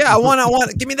rock. Yeah, I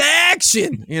want. Give me the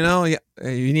action.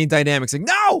 You need dynamics. Like,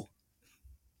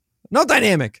 no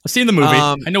dynamic. I've seen the movie.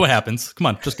 I know what happens. Come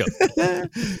on, just go.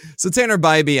 So Tanner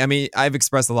Bybee. I mean, I've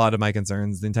expressed a lot of my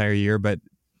concerns the entire year, but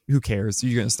who cares?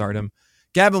 You're going to start him.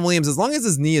 Gavin Williams, as long as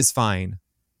his knee is fine,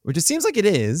 which it seems like it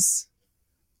is.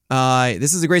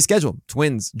 This is a great schedule: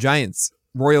 Twins, Giants,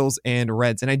 Royals, and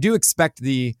Reds, and I do expect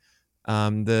the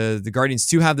Guardians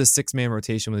to have this 6-man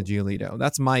rotation with Giolito.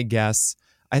 That's my guess.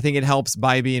 I think it helps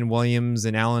Bybee and Williams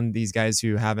and Allen, these guys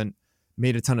who haven't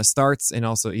made a ton of starts, and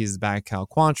also eases back Cal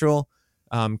Quantrill,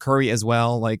 Curry as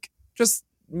well. Like, just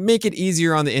make it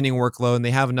easier on the inning workload, and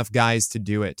they have enough guys to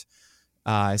do it.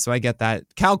 So I get that.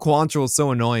 Cal Quantrill is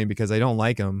so annoying because I don't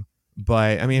like him,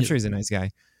 but I mean, I'm sure he's a nice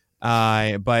guy.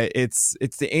 But it's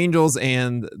the Angels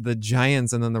and the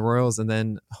Giants and then the Royals and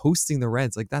then hosting the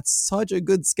Reds. Like, that's such a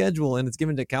good schedule, and it's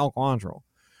given to Cal Quantrill.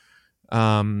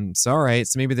 So all right,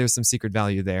 so maybe there's some secret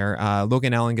value there.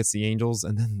 Logan Allen gets the Angels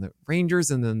and then the Rangers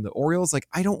and then the Orioles. Like,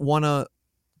 I don't want to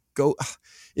go.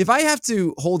 If I have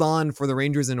to hold on for the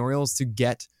Rangers and Orioles to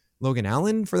get Logan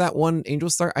Allen for that one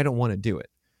Angels start, I don't want to do it.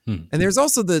 And there's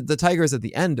also the Tigers at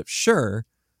the end, sure,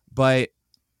 but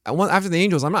after the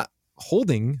Angels, I'm not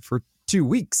holding for 2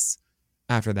 weeks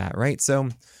after that, right? So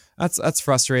that's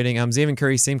frustrating. Xavier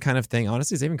Curry, same kind of thing.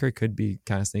 Honestly, Xavier Curry could be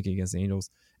kind of sneaky against the Angels.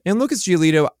 And Lucas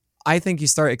Giolito, I think you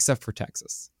start except for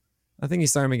Texas. I think you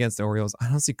start him against the Orioles. I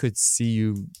honestly could see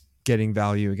you getting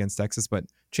value against Texas, but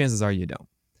chances are you don't.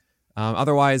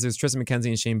 Otherwise, there's Tristan McKenzie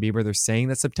and Shane Bieber. They're saying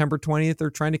that September 20th they're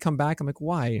trying to come back. I'm like,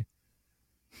 why?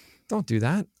 Don't do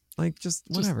that. Like, just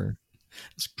whatever.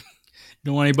 You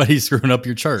don't want anybody screwing up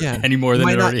your chart any more than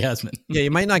it already has been. Yeah,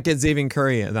 you might not get Xavier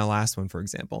Curry in that last one, for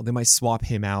example. They might swap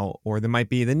him out, or there might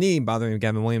be the knee bothering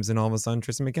Gavin Williams, and all of a sudden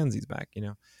Tristan McKenzie's back.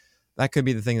 That could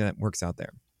be the thing that works out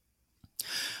there.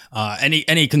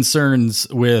 Any concerns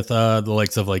with the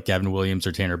likes of like Gavin Williams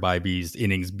or Tanner Bybee's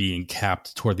innings being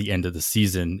capped toward the end of the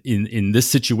season in this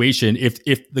situation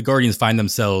if the Guardians find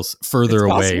themselves further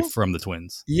away from the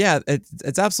Twins? Yeah,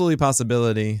 it's absolutely a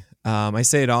possibility. I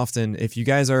say it often. If you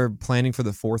guys are planning for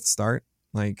the 4th start,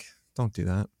 like, don't do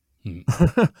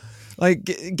that.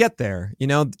 Like, get there.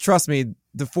 Trust me.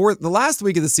 The last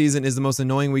week of the season is the most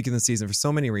annoying week in the season for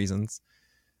so many reasons.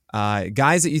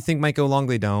 Guys that you think might go long,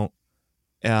 they don't.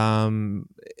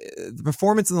 The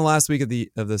performance in the last week of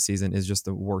the season is just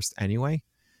the worst anyway.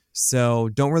 So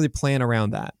don't really plan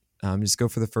around that. Just go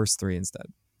for the first 3 instead.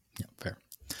 Yeah, fair.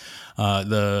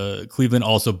 The Cleveland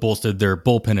also bolstered their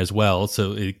bullpen as well,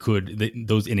 so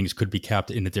those innings could be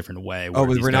capped in a different way. Oh,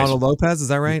 with Ronaldo Lopez, is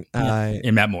that right?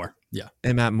 And Matt Moore, yeah.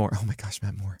 And Matt Moore. Oh my gosh,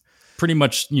 Matt Moore. Pretty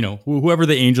much, whoever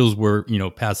the Angels were,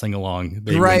 passing along.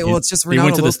 It's just Ronaldo they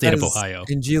went to the Lopez state of Ohio.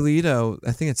 And Giolito,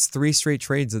 I think it's 3 straight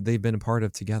trades that they've been a part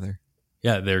of together.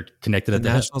 Yeah, they're connected at the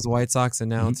the Nationals, White Sox, and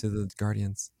now to the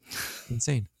Guardians.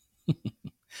 Insane.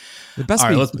 They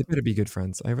better be good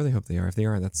friends. I really hope they are. If they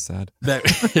are, that's sad.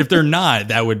 If they're not,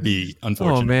 that would be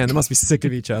unfortunate. Oh man, they must be sick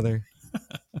of each other.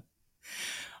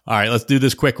 All right, let's do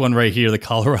this quick one right here. The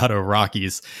Colorado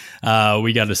Rockies.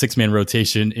 We got a 6-man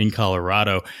rotation in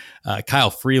Colorado.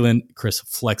 Kyle Freeland, Chris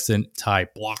Flexen, Ty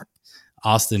Block,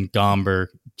 Austin Gomber,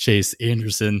 Chase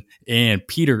Anderson, and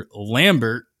Peter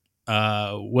Lambert.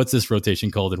 What's this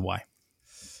rotation called and why?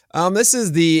 This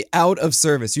is the out of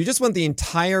service. You just went the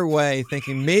entire way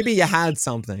thinking maybe you had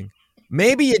something.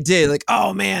 Maybe you did. Like,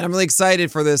 oh man, I'm really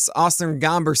excited for this Austin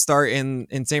Gomber start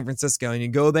in San Francisco. And you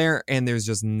go there and there's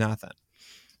just nothing.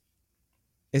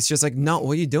 It's just like, no,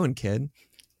 what are you doing, kid?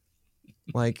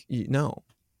 Like, no.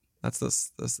 That's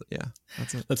this. Yeah,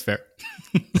 that's it. That's fair.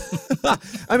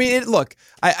 I mean, look,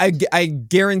 I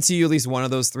guarantee you at least one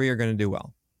of those 3 are going to do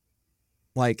well.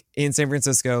 Like in San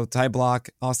Francisco, Ty Block,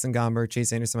 Austin Gomber,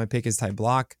 Chase Anderson. My pick is Ty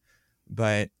Block,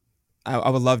 but I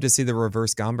would love to see the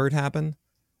reverse Gombert happen.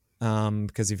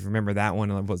 Because if you remember that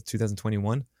one, it was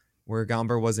 2021, where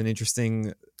Gombert was an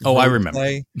interesting. I remember.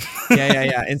 Play.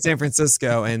 Yeah, in San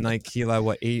Francisco, and like he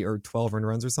led 8 or 12 earned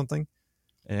runs or something,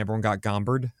 and everyone got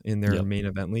Gombert in their main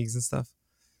event leagues and stuff.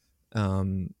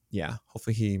 Yeah,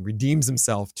 hopefully he redeems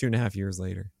himself 2.5 years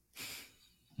later.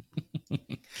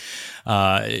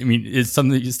 I mean, it's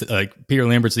something just like Peter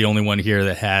Lambert's the only one here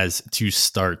that has 2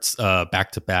 starts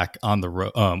back to back on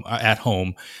the at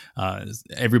home.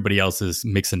 Everybody else is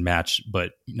mix and match,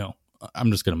 but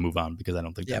I'm just going to move on because I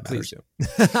don't think that matters.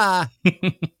 Please do. All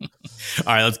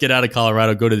right, let's get out of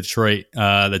Colorado, go to Detroit.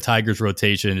 The Tigers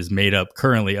rotation is made up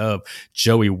currently of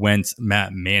Joey Wentz,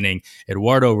 Matt Manning,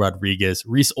 Eduardo Rodriguez,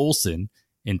 Reese Olson,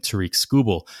 and Tariq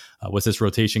Skubal. What's this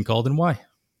rotation called and why?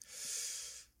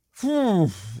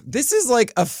 This is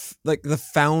like the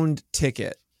found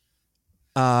ticket,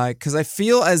 because I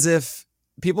feel as if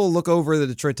people look over the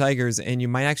Detroit Tigers and you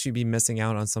might actually be missing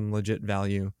out on some legit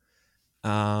value.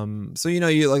 So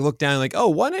you like look down like, oh,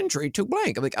 1 entry, 2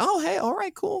 blank. I'm like, oh, hey, all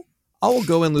right, cool. I will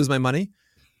go and lose my money.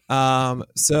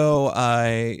 So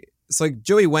it's like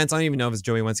Joey Wentz. I don't even know if it's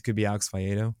Joey Wentz. It could be Alex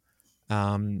Faedo.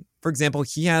 For example,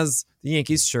 he has the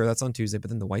Yankees. Sure, that's on Tuesday, but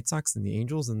then the White Sox and the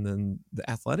Angels and then the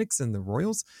Athletics and the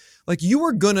Royals. Like, you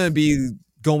are going to be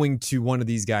going to one of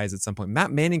these guys at some point.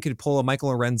 Matt Manning could pull a Michael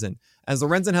Lorenzen, as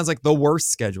Lorenzen has like the worst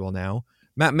schedule now.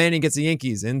 Matt Manning gets the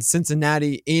Yankees in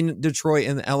Cincinnati, in Detroit,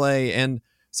 and LA, and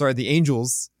the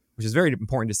Angels, which is a very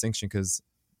important distinction because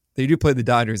they do play the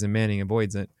Dodgers and Manning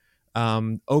avoids it.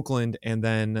 Oakland, and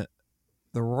then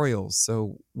the Royals.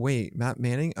 So wait, Matt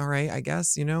Manning. All right, I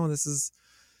guess, this is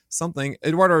something.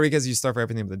 Eduardo Rodriguez, you start for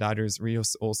everything with the Dodgers.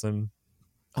 Rios Olsen,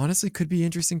 honestly, could be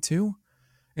interesting too.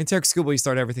 And Tariq Skubal, you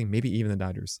start everything, maybe even the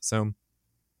Dodgers. So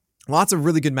lots of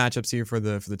really good matchups here for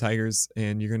the Tigers,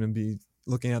 and you're going to be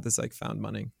looking at this like found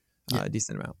money, a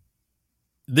decent amount.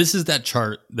 This is that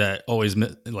chart that always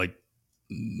like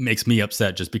makes me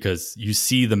upset, just because you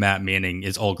see the Matt Manning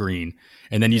is all green,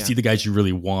 and then you see the guys you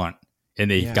really want,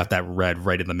 and they've got that red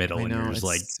right in the middle, and you're just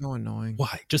like, so annoying.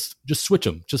 Why? Just switch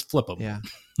them, just flip them. Yeah,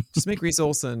 just make Reese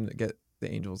Olson get the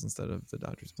Angels instead of the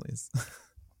Dodgers, please.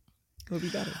 It'll be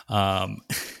better.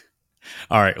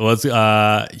 All right, well, let's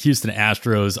Houston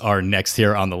Astros are next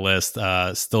here on the list.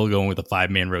 Still going with a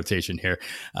 5-man rotation here.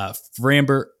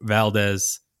 Framber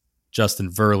Valdez,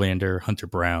 Justin Verlander, Hunter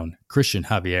Brown, Christian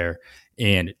Javier,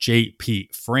 and J.P.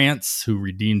 France, who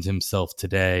redeemed himself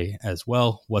today as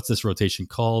well. What's this rotation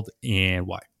called and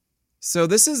why? So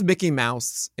this is Mickey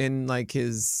Mouse in like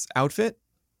his outfit.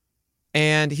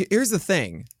 And here's the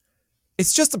thing.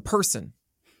 It's just a person.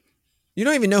 You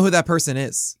don't even know who that person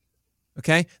is.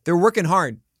 Okay? They're working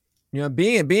hard.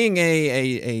 Being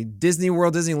a Disney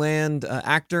World, Disneyland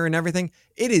actor and everything,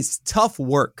 it is tough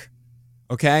work.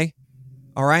 Okay?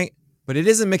 All right? But it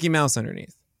isn't Mickey Mouse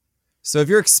underneath. So if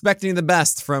you're expecting the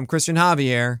best from Christian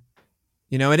Javier,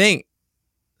 it ain't.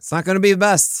 It's not going to be the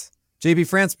best. JP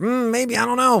France, maybe, I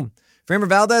don't know. Framber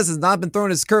Valdez has not been throwing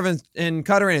his curve and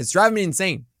cutter, and it's driving me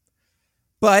insane.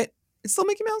 But it's still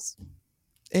Mickey Mouse.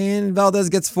 And Valdez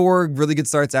gets 4 really good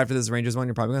starts after this Rangers one.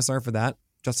 You're probably going to start for that.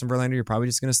 Justin Verlander, you're probably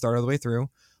just going to start all the way through.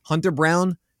 Hunter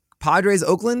Brown, Padres,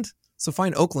 Oakland. So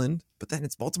fine, Oakland. But then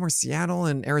it's Baltimore, Seattle,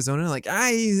 and Arizona. Like,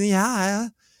 yeah.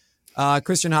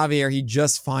 Christian Javier, he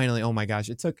just finally, oh my gosh,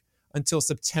 it took until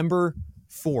September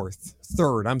 3rd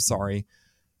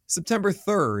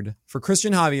for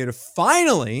Christian Javier to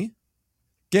finally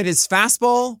get his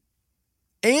fastball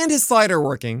and his slider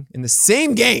working in the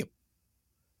same game.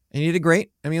 And he did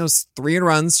great. I mean, it was 3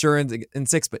 runs, sure, in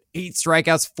 6, but 8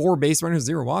 strikeouts, 4 base runners,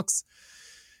 0 walks.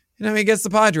 And he gets the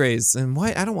Padres. And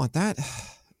what? I don't want that.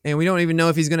 And we don't even know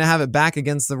if he's going to have it back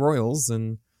against the Royals.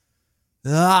 And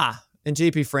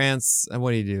JP France,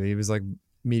 what did he do? He was like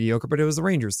mediocre, but it was the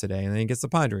Rangers today. And then he gets the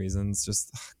Padres. And it's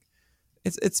just,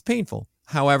 it's painful.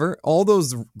 However, all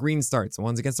those green starts, the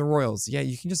ones against the Royals,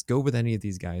 you can just go with any of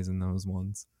these guys in those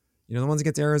ones. The ones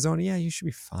against Arizona, you should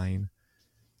be fine.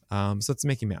 So it's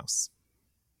Mickey Mouse.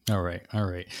 All right.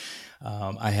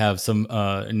 I have some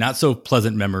not so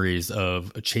pleasant memories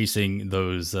of chasing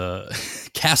those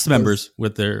cast members,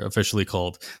 what they're officially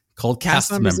called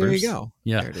cast members. There you go.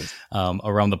 Yeah, there it is.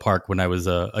 Around the park when I was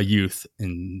a youth,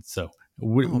 and so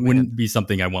wouldn't be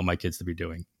something I want my kids to be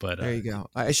doing. But there you go.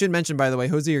 I should mention, by the way,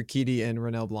 Jose Urquidy and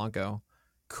Ronel Blanco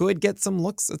could get some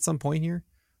looks at some point here,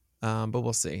 but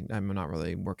we'll see. I'm not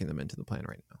really working them into the plan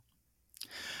right now.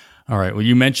 All right. Well,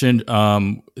 you mentioned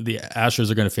the Astros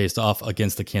are going to face off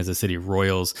against the Kansas City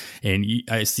Royals, and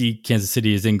I see Kansas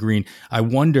City is in green. I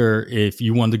wonder if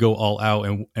you wanted to go all out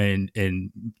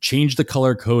and change the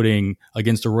color coding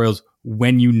against the Royals.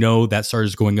 when you know that starter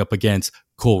is going up against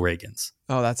Cole Reagans?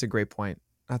 Oh, that's a great point.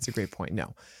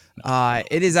 No,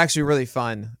 it is actually really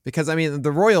fun because I mean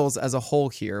the Royals as a whole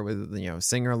here with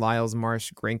Singer, Lyles,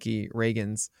 Marsh, Greinke,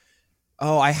 Reagans.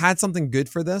 Oh, I had something good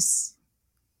for this,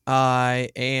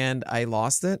 and I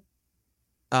lost it,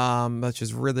 which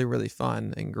is really really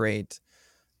fun and great.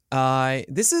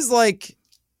 This is like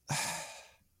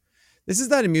this is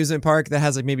that amusement park that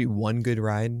has like maybe one good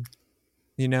ride.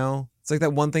 It's like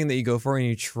that one thing that you go for and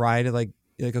you try to like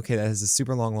okay, that has a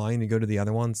super long line. And you go to the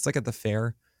other ones. It's like at the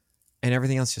fair. And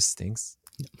everything else just stinks.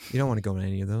 You don't want to go in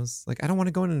any of those. Like, I don't want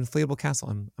to go in an inflatable castle.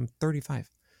 I'm 35.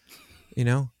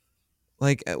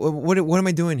 Like, what am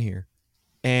I doing here?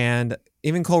 And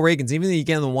even Cole Reagans, even though you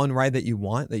get on the one ride that you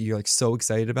want, that you're like so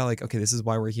excited about, like, okay, this is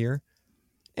why we're here.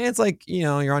 And it's like,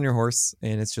 you're on your horse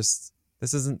and it's just,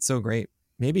 this isn't so great.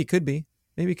 Maybe it could be.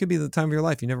 Maybe it could be the time of your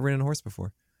life. You've never ridden a horse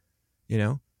before,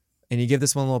 and you give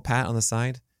this one a little pat on the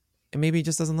side and maybe he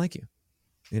just doesn't like you.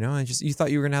 And just you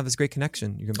thought you were gonna have this great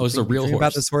connection. You're gonna it's a real horse.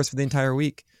 About this horse for the entire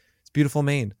week. It's beautiful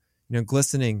mane,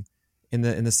 glistening in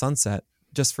the sunset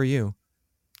just for you.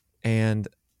 And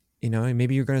and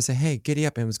maybe you're gonna say, "Hey, giddy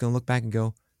up," and it's gonna look back and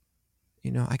go,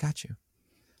 "I got you."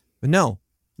 But no,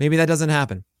 maybe that doesn't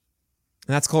happen.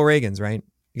 And that's Cole Reagans, right?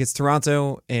 He gets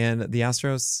Toronto and the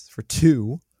Astros for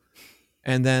 2,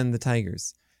 and then the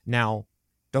Tigers. Now,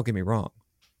 don't get me wrong,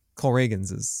 Cole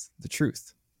Reagans is the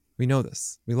truth. We know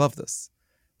this. We love this.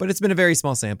 But it's been a very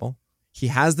small sample. He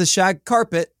has the shag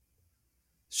carpet.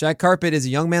 Shag carpet is a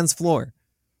young man's floor.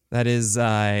 That is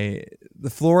the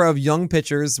floor of young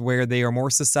pitchers where they are more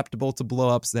susceptible to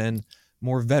blow-ups than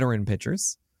more veteran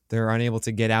pitchers. They're unable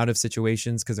to get out of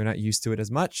situations because they're not used to it as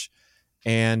much.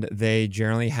 And they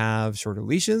generally have shorter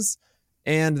leashes.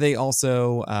 And they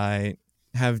also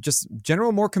have just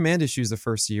general more command issues the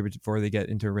first year before they get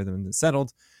into a rhythm and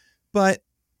settled. But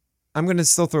I'm going to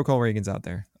still throw Cole Reagans out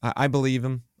there. I believe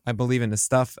him. I believe in his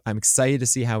stuff. I'm excited to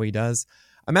see how he does.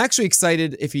 I'm actually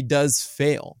excited if he does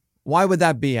fail. Why would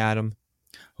that be, Adam?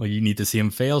 Well, you need to see him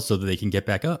fail so that they can get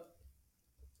back up.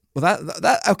 Well,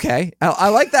 that okay. I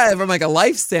like that from like a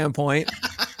life standpoint.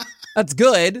 That's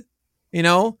good.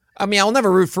 I mean, I'll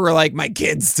never root for like my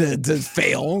kids to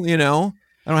fail.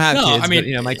 I don't have kids. I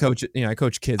mean, but, my coach. I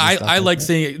coach kids. I like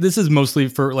saying this is mostly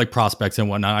for like prospects and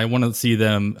whatnot. I want to see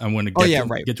them. I want to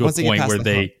get to a point where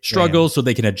they struggle so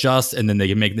they can adjust, and then they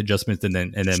can make the adjustments, and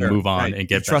then move on and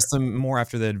get trust them more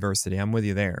after the adversity. I'm with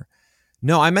you there.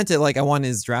 No, I meant it like I want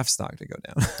his draft stock to go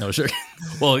down. Oh, sure.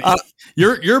 Well,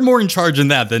 you're more in charge in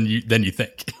that than you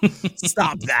think.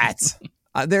 Stop that.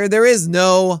 There is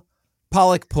no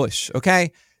Pollock push.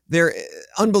 Okay,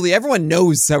 unbelievable. Everyone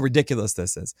knows how ridiculous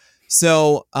this is.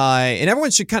 So, and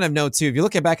everyone should kind of know too, if you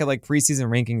look back at like preseason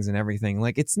rankings and everything,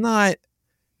 like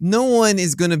no one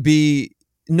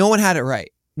had it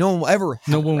right. No one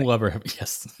will ever have it.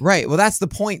 Yes. Right. Well, that's the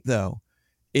point though,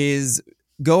 is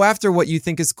go after what you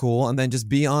think is cool and then just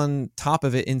be on top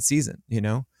of it in season.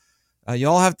 You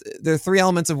all have, there are 3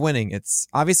 elements of winning. It's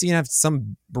obviously you have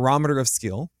some barometer of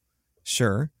skill.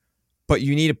 Sure. But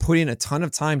you need to put in a ton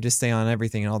of time to stay on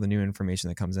everything and all the new information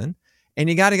that comes in. And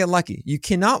you got to get lucky. You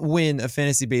cannot win a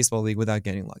fantasy baseball league without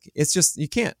getting lucky. It's just, you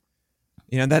can't.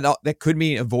 That could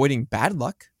mean avoiding bad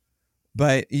luck,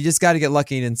 but you just got to get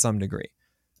lucky in some degree.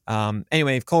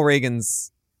 Anyway, if Cole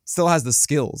Reagans still has the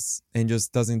skills and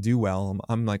just doesn't do well,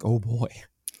 I'm like, oh boy,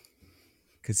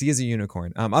 because he is a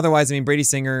unicorn. Otherwise, I mean, Brady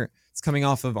Singer is coming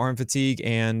off of arm fatigue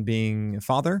and being a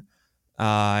father.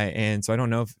 And so I don't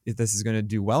know if this is going to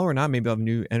do well or not. Maybe I'll have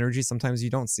new energy. Sometimes you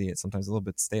don't see it. Sometimes a little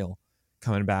bit stale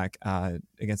coming back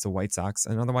against the White Sox.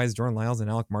 And otherwise, Jordan Lyles and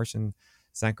Alec Marsh and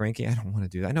Zach Greinke, I don't want to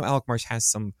do that. I know Alec Marsh has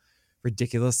some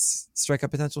ridiculous strikeout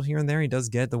potential here and there. He does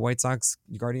get the White Sox,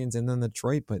 Guardians, and then the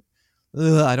Detroit, but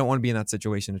I don't want to be in that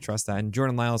situation to trust that. And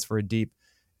Jordan Lyles for a deep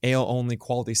AL-only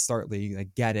quality start league, I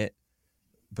get it,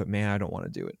 but man, I don't want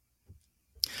to do it.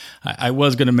 I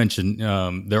was going to mention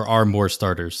there are more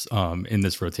starters in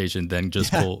this rotation than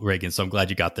just Cole Reagans, so I'm glad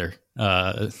you got there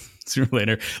sooner or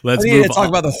later. Let's move on. Talk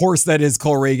about the horse that is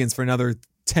Cole Reagans for another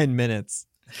 10 minutes.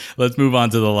 Let's move on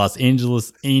to the Los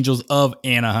Angeles Angels of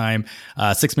Anaheim.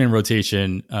 6-man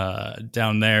rotation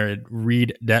down there.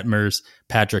 Reed Detmers,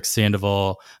 Patrick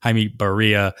Sandoval, Jaime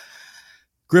Barria,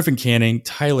 Griffin Canning,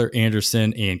 Tyler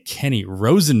Anderson, and Kenny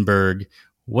Rosenberg.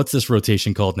 What's this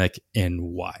rotation called, Nick, and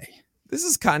why? This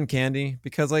is cotton candy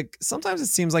because like sometimes it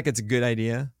seems like it's a good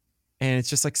idea and it's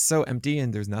just like so empty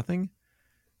and there's nothing.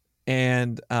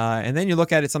 And then you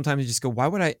look at it, sometimes you just go, why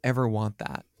would I ever want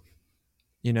that?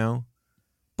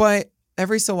 But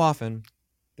every so often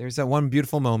there's that one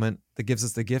beautiful moment that gives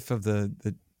us the gift of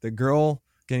the girl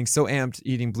getting so amped,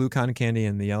 eating blue cotton candy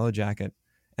and the yellow jacket.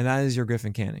 And that is your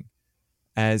Griffin Canning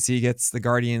as he gets the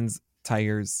Guardians,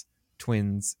 Tigers,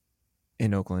 Twins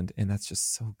in Oakland. And that's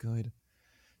just so good.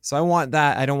 So I want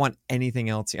that. I don't want anything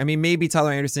else. I mean, maybe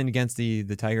Tyler Anderson against the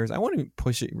Tigers. I want to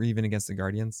push it even against the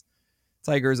Guardians.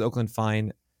 Tigers, Oakland,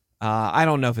 fine. I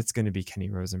don't know if it's going to be Kenny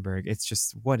Rosenberg. It's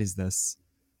just, what is this?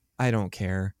 I don't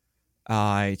care.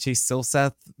 Chase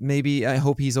Silseth, maybe. I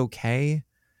hope he's okay.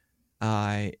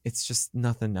 It's just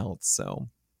nothing else. So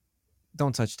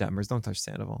don't touch Detmers. Don't touch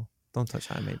Sandoval. Don't touch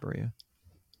Jaime Barria.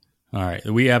 All right.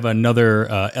 We have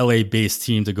another LA-based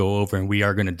team to go over, and we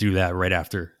are going to do that right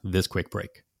after this quick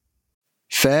break.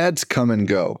 Fads come and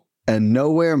go, and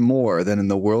nowhere more than in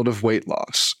the world of weight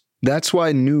loss. That's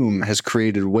why Noom has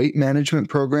created weight management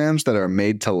programs that are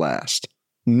made to last.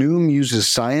 Noom uses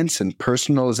science and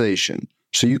personalization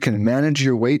so you can manage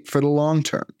your weight for the long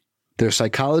term. Their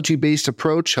psychology-based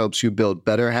approach helps you build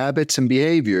better habits and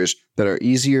behaviors that are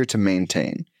easier to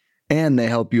maintain. And they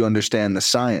help you understand the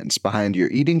science behind your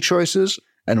eating choices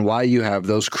and why you have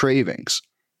those cravings.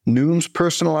 Noom's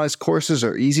personalized courses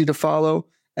are easy to follow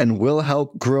and will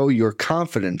help grow your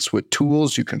confidence with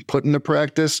tools you can put into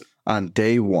practice on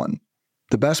day one.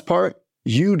 The best part?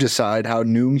 You decide how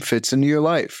Noom fits into your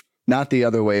life, not the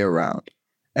other way around.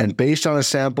 And based on a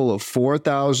sample of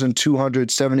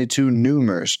 4,272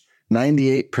 Noomers,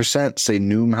 98% say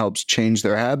Noom helps change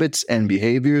their habits and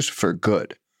behaviors for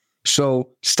good. So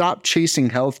stop chasing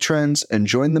health trends and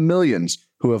join the millions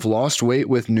who have lost weight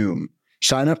with Noom.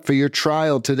 Sign up for your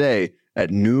trial today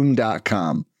at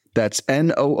Noom.com. That's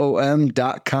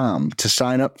Noom.com to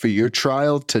sign up for your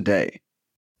trial today.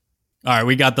 All right,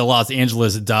 we got the Los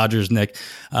Angeles Dodgers, Nick,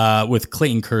 with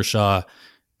Clayton Kershaw,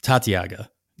 Tatiaga,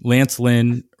 Lance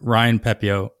Lynn, Ryan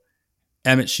Pepio,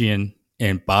 Emmett Sheehan,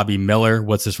 and Bobby Miller.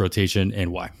 What's this rotation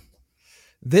and why?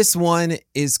 This one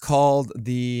is called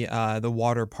the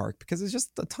water park because it's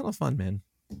just a ton of fun, man.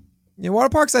 Water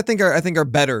parks I think are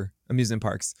better amusement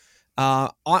parks.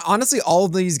 Honestly, all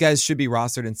of these guys should be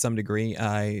rostered in some degree.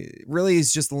 Really,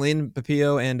 it's just Lynn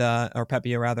Pepio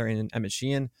and Emmett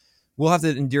Sheehan. We'll have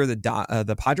to endure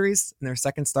the Padres in their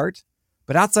second start,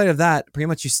 but outside of that, pretty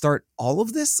much you start all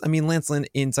of this. I mean, Lance Lynn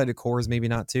inside of cores, maybe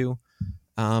not too,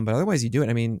 but otherwise you do it.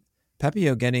 I mean,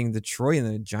 Pepio getting Detroit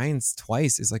and the Giants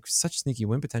twice is like such sneaky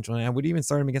win potential, and I would even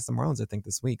start him against the Marlins, I think,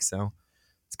 this week. So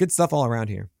it's good stuff all around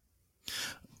here.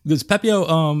 Does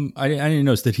Pepio, I didn't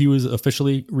notice that he was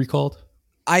officially recalled.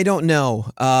 I don't know,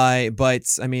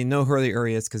 but I mean, no Hurley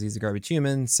Urias because he's a garbage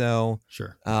human. So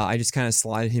sure, I just kind of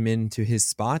slide him into his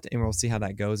spot, and we'll see how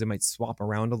that goes. It might swap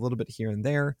around a little bit here and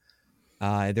there.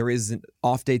 There is an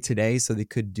off day today, so they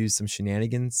could do some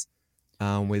shenanigans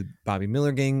with Bobby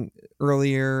Miller getting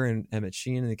earlier and Emmett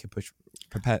Sheehan, and they could push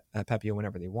Pepio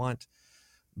whenever they want.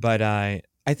 But I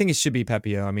think it should be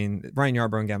Pepio. I mean, Ryan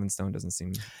Yarbrough and Gavin Stone doesn't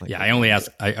seem like... Yeah, I only asked...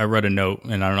 I read a note,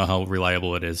 and I don't know how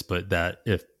reliable it is, but that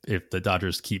if the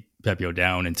Dodgers keep Pepio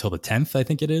down until the 10th, I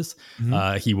think it is,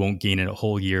 he won't gain a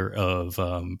whole year of...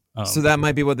 so that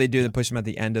might be what they do. They push him at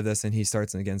the end of this, and he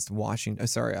starts against Washington.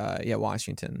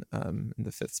 Washington in the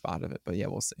 5th spot of it. But yeah,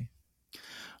 we'll see.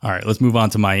 All right, let's move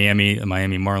on to Miami. The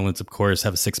Miami Marlins, of course,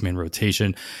 have a 6-man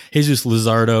rotation. Jesus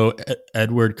Luzardo,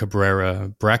 Edward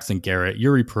Cabrera, Braxton Garrett,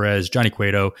 Yuri Perez, Johnny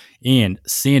Cueto, and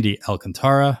Sandy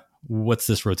Alcantara. What's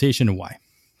this rotation and why?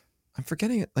 I'm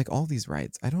forgetting like all these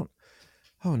rides. I don't...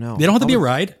 Oh, no. They don't have to be a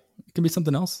ride. It can be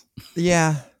something else.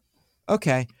 Yeah.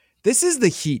 Okay. This is the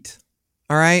heat.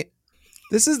 All right?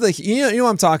 This is the... You know what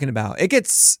I'm talking about. It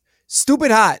gets stupid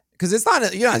hot because it's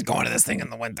not... You're not going to this thing in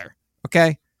the winter.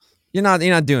 Okay? You're not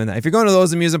doing that. If you're going to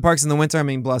those amusement parks in the winter, I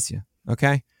mean, bless you.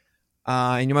 Okay?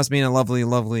 And you must be in a lovely,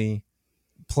 lovely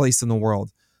place in the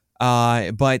world.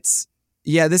 But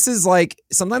yeah, this is like,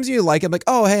 sometimes you like it, like,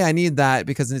 oh, hey, I need that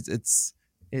because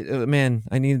man,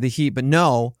 I need the heat. But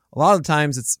no, a lot of the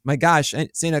times it's, my gosh,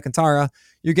 St. Alcantara,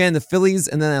 you're getting the Phillies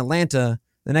and then Atlanta,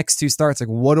 the next 2 starts. Like,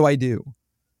 what do I do?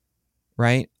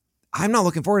 Right? I'm not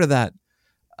looking forward to that.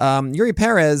 Yuri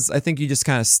Perez, I think you just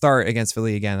kind of start against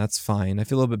Philly again. That's fine. I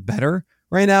feel a little bit better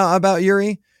right now about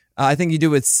Yuri. I think you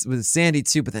do with Sandy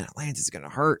too, but then Atlanta's going to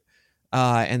hurt.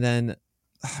 And then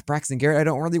Braxton Garrett, I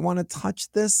don't really want to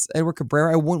touch this. Edward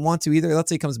Cabrera, I wouldn't want to either. Let's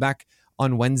say he comes back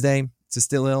on Wednesday. It's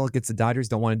still ill, gets the Dodgers.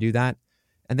 Don't want to do that.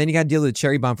 And then you got to deal with the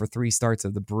cherry bomb for 3 starts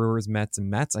of the Brewers, Mets, and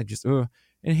Mets. And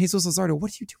Jesus Luzardo, what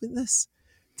are you doing this?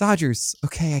 Dodgers,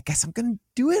 okay, I guess I'm going to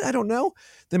do it. I don't know.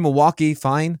 Then Milwaukee,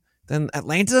 fine. Then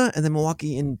Atlanta, and then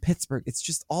Milwaukee and Pittsburgh. It's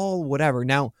just all whatever.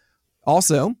 Now,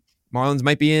 also, Marlins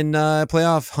might be in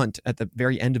playoff hunt at the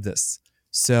very end of this.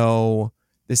 So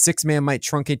the 6-man might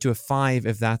truncate to a 5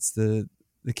 if that's the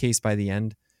case by the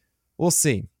end. We'll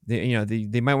see.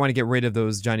 They might want to get rid of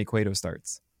those Johnny Cueto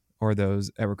starts or those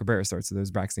Edward Cabrera starts or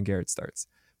those Braxton Garrett starts.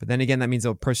 But then again, that means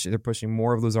they're pushing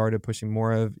more of Luzardo, pushing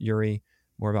more of Yuri,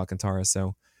 more of Alcantara.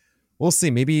 So we'll see.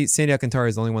 Maybe Sandy Alcantara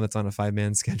is the only one that's on a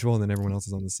 5-man schedule, and then everyone else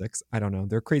is on the 6. I don't know.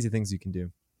 There are crazy things you can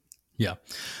do. Yeah.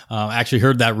 I actually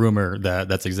heard that rumor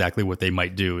that's exactly what they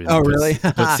might do. Oh, really?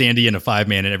 Put Sandy in a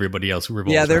 5-man and everybody else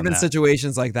revolves. Yeah, there have around been that.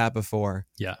 situations like that before.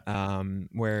 Yeah.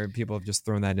 Where people have just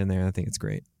thrown that in there. I think it's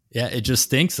great. Yeah, it just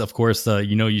stinks. Of course,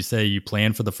 you say you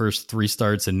plan for the first 3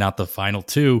 starts and not the final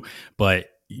 2, but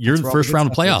you're the first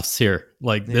round of playoffs here.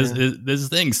 Like this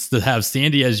stinks to have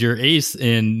Sandy as your ace,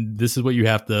 and this is what you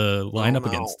have to line up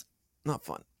against. Not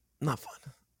fun. Not fun.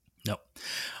 No.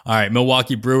 All right,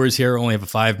 Milwaukee Brewers here only have a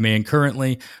 5-man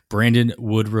currently. Brandon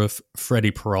Woodruff,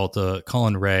 Freddie Peralta,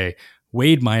 Colin Ray,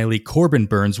 Wade Miley, Corbin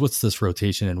Burns. What's this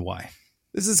rotation and why?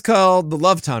 This is called the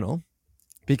Love Tunnel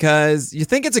because you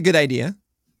think it's a good idea,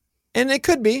 and it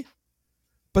could be,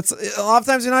 but a lot of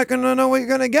times you're not going to know what you're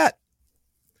going to get.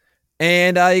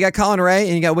 And you got Colin Ray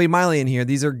and you got Wade Miley in here.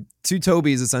 These are 2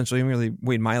 Tobys, essentially. Really,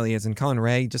 Wade Miley is, and Colin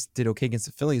Ray just did okay against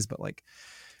the Phillies, but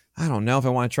I don't know if I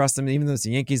want to trust him, even though it's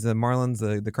the Yankees, the Marlins,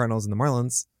 the Cardinals, and the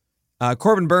Marlins.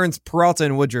 Corbin Burns, Peralta,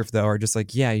 and Woodruff, though, are just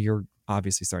you're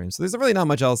obviously starting. So there's really not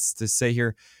much else to say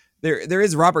here. There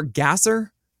is Robert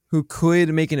Gasser, who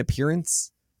could make an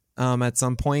appearance at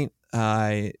some point.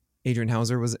 Adrian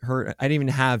Hauser was hurt. I didn't even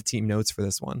have team notes for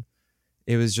this one.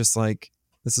 It was just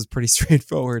this is pretty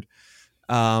straightforward.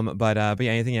 But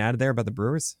yeah, anything you added there about the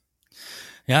Brewers?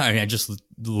 Yeah, I just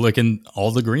looking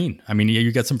all the green. I mean,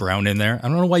 you got some brown in there. I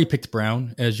don't know why you picked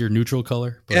brown as your neutral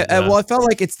color. But, well, I felt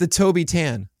like it's the Toby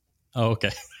tan. Oh, okay.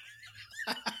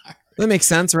 That makes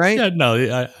sense, right? Yeah,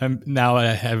 no, I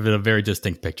have a very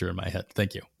distinct picture in my head.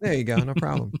 Thank you. There you go. No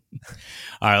problem.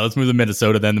 All right, let's move to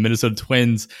Minnesota then. The Minnesota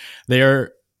Twins, they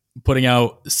are putting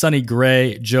out Sonny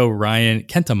Gray, Joe Ryan,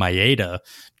 Kenta Maeda,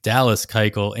 Dallas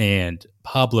Keuchel, and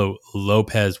Pablo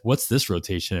Lopez. What's this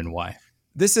rotation and why?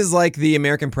 This is like the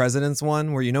American Presidents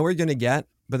one where you know what you're going to get,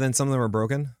 but then some of them are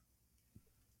broken.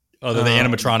 Oh, they're the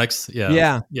animatronics?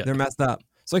 Yeah. They're messed up.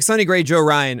 So Sonny Gray, Joe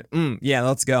Ryan, yeah,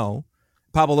 let's go.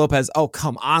 Pablo Lopez, oh,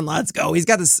 come on, let's go. He's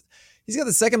got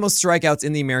the second most strikeouts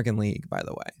in the American League, by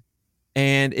the way.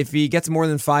 And if he gets more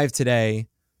than 5 today,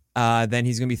 then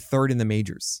he's going to be 3rd in the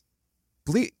majors.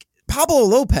 Pablo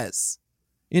Lopez.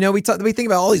 We think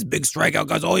about all these big strikeout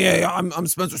guys. Oh, yeah, I'm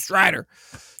Spencer Strider.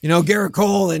 Garrett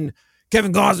Cole and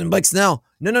Kevin Gausman, Blake Snell.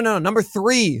 No. Number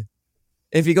 3,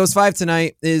 if he goes 5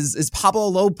 tonight, is Pablo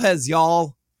Lopez,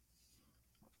 y'all.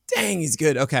 Dang, he's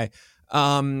good. Okay.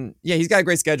 Yeah, he's got a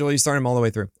great schedule. You start him all the way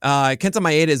through. Kenta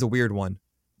Maeda is a weird one.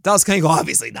 Dallas Keuchel,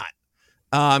 obviously not.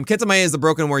 Kenta Maeda is the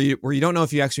broken where you don't know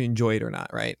if you actually enjoy it or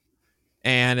not, right?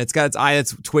 And it's got its eye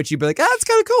that's twitchy, but it's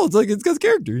kind of cool. It's got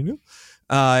character,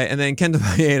 and then Kenta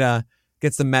Maeda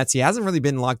gets the Mets. He hasn't really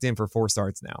been locked in for 4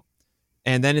 starts now.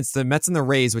 And then it's the Mets and the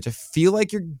Rays, which I feel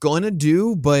like you're going to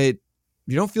do, but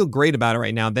you don't feel great about it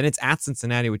right now. Then it's at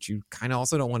Cincinnati, which you kind of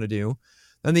also don't want to do.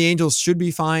 Then the Angels should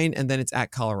be fine, and then it's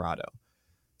at Colorado.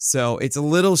 So it's a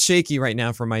little shaky right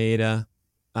now for Maeda.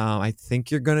 I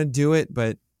think you're going to do it,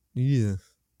 but yeah.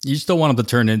 You still want him to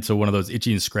turn into one of those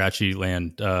itchy and scratchy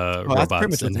land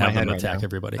robots and have them attack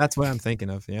everybody. That's what I'm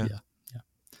thinking of, yeah.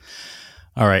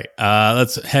 All right,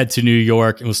 let's head to New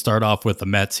York, and we'll start off with the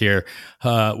Mets here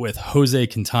with Jose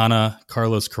Quintana,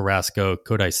 Carlos Carrasco,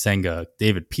 Kodai Senga,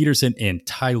 David Peterson, and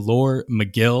Tylor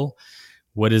McGill.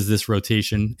 What is this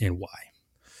rotation and why?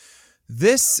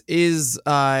 This is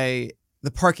the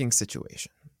parking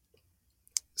situation.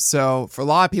 So for a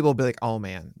lot of people, it'll be like, "Oh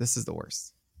man, this is the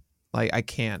worst. I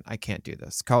can't do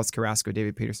this." Carlos Carrasco,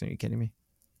 David Peterson, are you kidding me?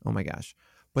 Oh my gosh!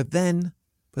 But then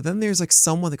there's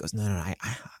someone that goes, "No,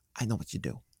 I know what you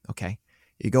do. Okay,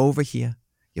 you go over here,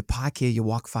 you park here, you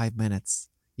walk 5 minutes,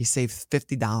 you save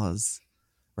 $50,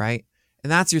 right?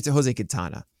 And that's your Jose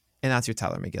Quintana, and that's your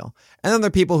Tylor Megill. And then there are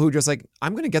people who just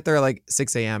I'm going to get there at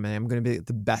 6 a.m. and I'm going to be at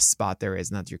the best spot there is,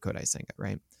 and that's your Kodai Senga,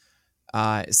 right?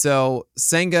 So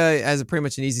Senga has pretty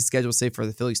much an easy schedule, save for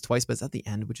the Phillies twice, but it's at the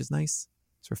end, which is nice.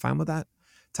 So we're fine with that.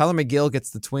 Tylor Megill gets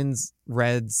the Twins,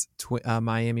 Reds,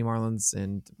 Miami Marlins,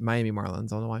 and Miami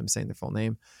Marlins. I don't know why I'm saying their full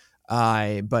name.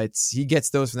 But he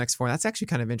gets those for the next 4. That's actually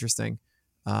kind of interesting,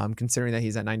 considering that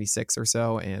he's at 96 or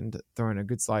so and throwing a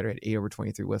good slider at 8 over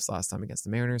 23 whiffs last time against the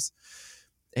Mariners.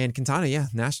 And Quintana, yeah,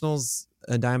 Nationals,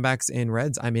 Diamondbacks, and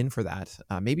Reds, I'm in for that.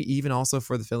 Maybe even also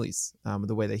for the Phillies,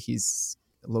 the way that he's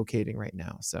locating right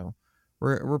now. So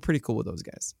we're pretty cool with those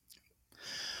guys.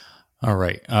 All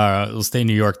right, we'll stay in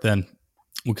New York then.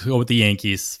 We'll go with the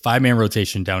Yankees. 5-man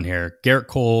rotation down here. Garrett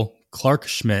Cole, Clark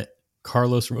Schmidt,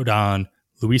 Carlos Rodon,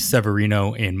 Luis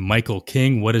Severino, and Michael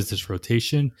King. What is this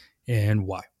rotation and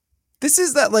why? This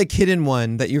is that like hidden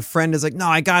one that your friend is like, no,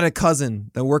 I got a cousin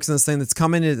that works in this thing that's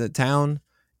coming into town.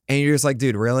 And you're just like,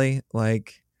 dude, really?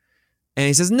 Like, and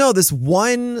he says, no, this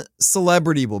one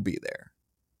celebrity will be there.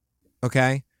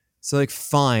 Okay. So like,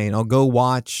 fine, I'll go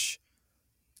watch.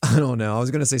 I don't know. I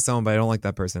was going to say someone, but I don't like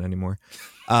that person anymore.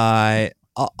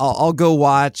 I'll go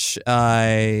watch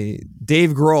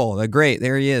Dave Grohl. Great.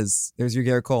 There he is. There's your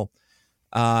Garrett Cole.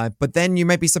 But then you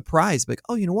might be surprised, like,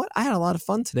 oh, you know what? I had a lot of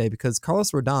fun today because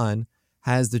Carlos Rodon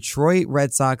has Detroit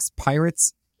Red Sox,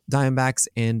 Pirates, Diamondbacks,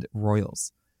 and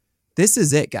Royals. This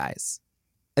is it, guys.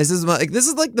 This is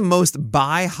like the most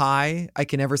buy high I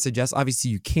can ever suggest.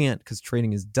 Obviously, you can't because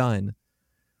trading is done.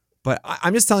 But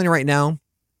I'm just telling you right now,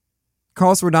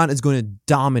 Carlos Rodon is going to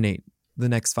dominate the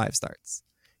next 5 starts.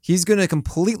 He's going to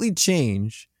completely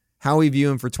change how we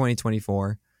view him for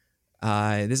 2024.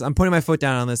 I'm putting my foot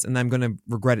down on this, and I'm going to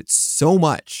regret it so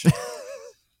much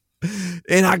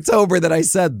in October that I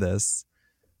said this.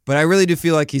 But I really do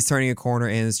feel like he's turning a corner,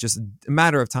 and it's just a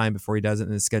matter of time before he does it,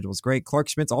 and his schedule is great. Clark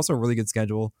Schmidt's also a really good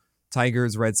schedule.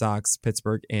 Tigers, Red Sox,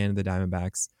 Pittsburgh, and the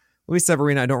Diamondbacks. Luis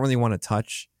Severino, I don't really want to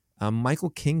touch. Michael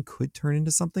King could turn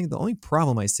into something. The only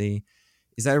problem I see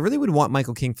is that I really would want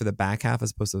Michael King for the back half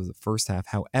as opposed to the first half.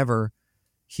 However,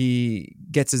 he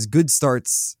gets his good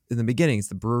starts in the beginning. It's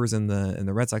the Brewers and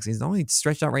the Red Sox. He's only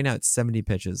stretched out right now at 70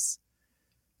 pitches.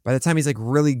 By the time he's like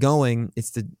really going, it's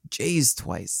the Jays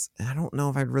twice. And I don't know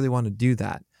if I'd really want to do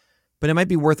that. But it might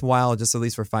be worthwhile just at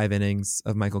least for 5 innings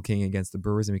of Michael King against the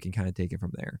Brewers, and we can kind of take it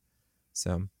from there.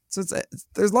 So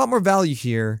there's a lot more value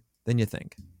here than you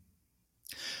think.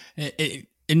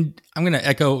 And I'm going to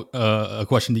echo a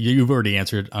question that you've already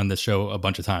answered on this show a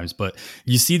bunch of times, but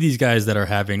you see these guys that are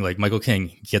having, like Michael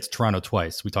King gets Toronto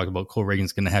twice. We talked about Cole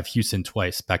Reagan's going to have Houston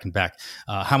twice, back and back.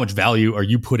 How much value are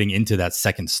you putting into that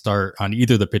second start on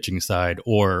either the pitching side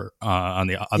or on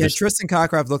the other? Yeah, Tristan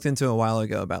Cockcroft looked into a while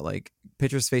ago about like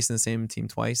pitchers facing the same team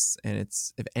twice, and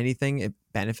it's, if anything, it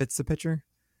benefits the pitcher.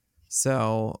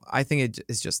 So I think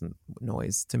it's just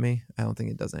noise to me. I don't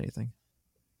think it does anything.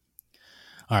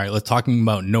 All right, let's talking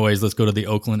about noise. Let's go to the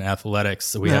Oakland Athletics.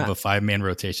 So we have a 5-man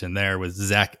rotation there with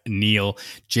Zach Neal,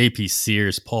 JP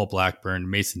Sears, Paul Blackburn,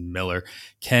 Mason Miller,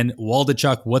 Ken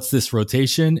Waldichuk. What's this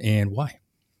rotation and why?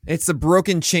 It's the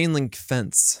broken chain link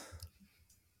fence.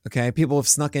 Okay, people have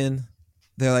snuck in.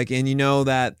 They're like, and you know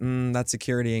that that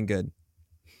security ain't good.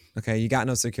 Okay, you got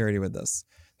no security with this.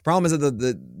 The problem is that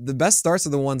the best starts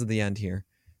are the ones at the end here.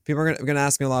 People are going to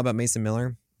ask me a lot about Mason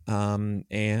Miller.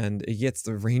 And he gets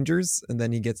the Rangers and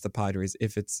then he gets the Padres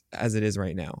if it's as it is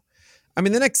right now. I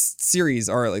mean, the next series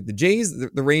are like the Jays,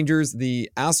 the Rangers, the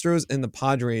Astros, and the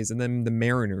Padres, and then the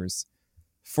Mariners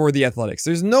for the Athletics.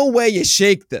 There's no way you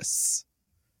shake this,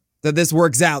 that this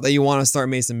works out, that you want to start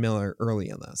Mason Miller early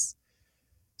in this.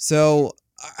 So,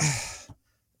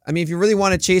 I mean, if you really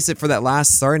want to chase it for that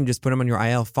last start and just put him on your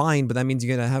IL, fine, but that means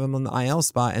you're going to have him on the IL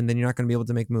spot and then you're not going to be able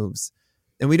to make moves.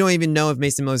 And we don't even know if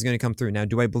Mason Miller is going to come through. Now,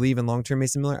 do I believe in long-term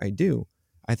Mason Miller? I do.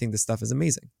 I think this stuff is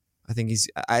amazing.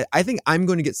 I think I'm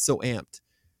going to get so amped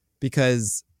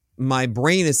because my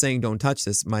brain is saying don't touch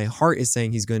this. My heart is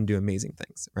saying he's going to do amazing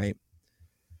things, right?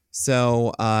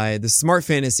 So the smart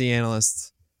fantasy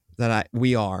analyst that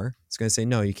we are is going to say,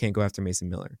 no, you can't go after Mason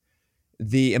Miller.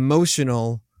 The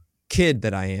emotional kid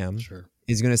that I am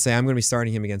is going to say, I'm going to be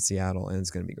starting him against Seattle, and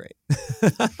it's going to be great.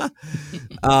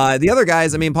 The other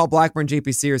guys, I mean, Paul Blackburn,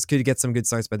 JP Sears could get some good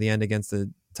starts by the end against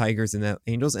the Tigers and the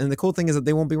Angels. And the cool thing is that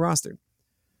they won't be rostered.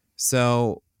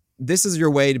 So this is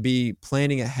your way to be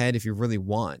planning ahead if you really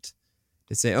want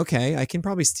to say, okay, I can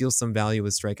probably steal some value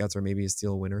with strikeouts or maybe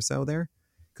steal a win or so there.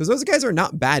 Because those guys are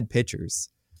not bad pitchers.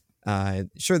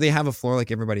 Sure, they have a floor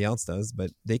like everybody else does,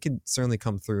 but they could certainly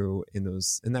come through in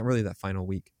that final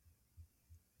week.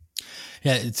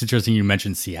 Yeah, it's interesting you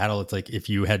mentioned Seattle. It's like if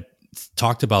you had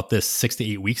talked about this 6 to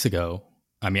 8 weeks ago,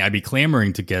 I mean, I'd be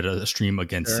clamoring to get a stream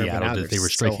against Seattle because they were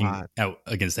striking out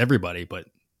against everybody, but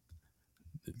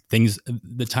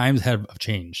the times have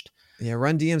changed. Yeah,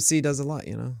 Run DMC does a lot,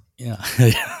 you know? Yeah,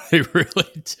 they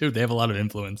really do. They have a lot of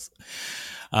influence.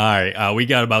 All right, we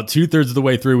got about 2/3 of the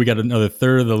way through. We got another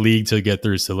third of the league to get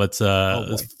through. So let's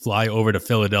fly over to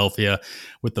Philadelphia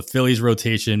with the Phillies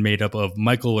rotation made up of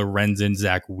Michael Lorenzen,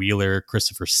 Zach Wheeler,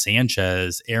 Christopher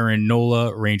Sanchez, Aaron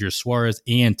Nola, Ranger Suarez,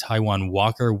 and Taijuan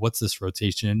Walker. What's this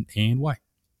rotation and why?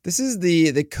 This is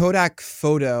the Kodak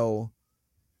Photo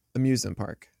amusement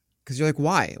park. Because you're like,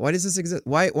 why? Why does this exist?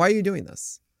 Why are you doing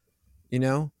this? You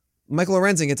know? Michael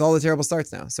Lorenzen gets all the terrible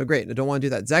starts now. So great. I don't want to do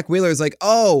that. Zach Wheeler is like,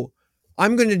 oh,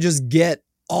 I'm going to just get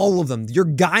all of them. Your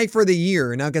guy for the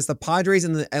year now gets the Padres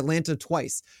and the Atlanta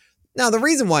twice. Now, the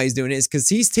reason why he's doing it is because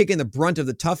he's taking the brunt of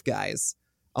the tough guys,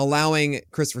 allowing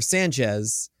Christopher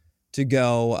Sanchez to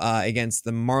go against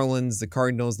the Marlins, the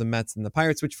Cardinals, the Mets, and the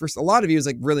Pirates, which for a lot of you is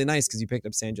like really nice because you picked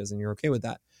up Sanchez and you're okay with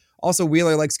that. Also,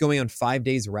 Wheeler likes going on 5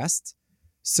 days rest.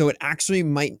 So it actually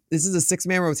this is a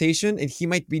 6-man rotation, and he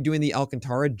might be doing the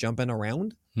Alcantara jumping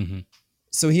around. Mm-hmm.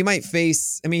 So he might he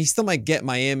still might get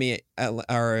Miami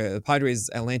or Padres,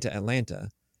 Atlanta,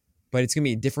 but it's going to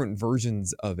be different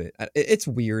versions of it. It's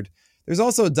weird. There's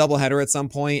also a doubleheader at some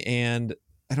point, and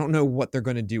I don't know what they're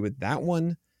going to do with that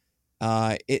one.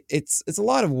 It's a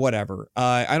lot of whatever.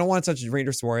 I don't want to touch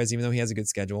Ranger Suarez, even though he has a good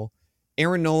schedule.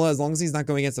 Aaron Nola, as long as he's not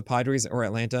going against the Padres or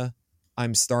Atlanta,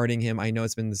 I'm starting him. I know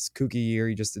it's been this kooky year.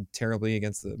 He just did terribly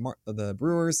against the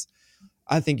Brewers.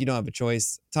 I think you don't have a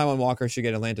choice. Taijuan Walker should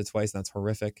get Atlanta twice, and that's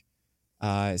horrific.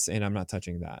 And I'm not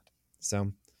touching that.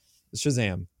 So,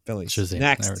 Shazam, Phillies. Shazam.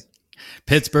 Next. Right.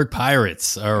 Pittsburgh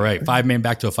Pirates. All right. 5-man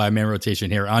back to a 5-man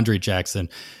rotation here. Andre Jackson,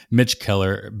 Mitch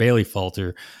Keller, Bailey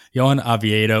Falter, Johan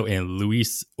Oviedo, and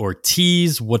Luis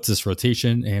Ortiz. What's this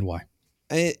rotation and why?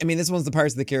 I mean, this one's the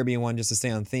Pirates of the Caribbean one, just to stay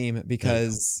on theme,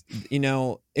 because,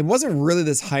 it wasn't really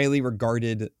this highly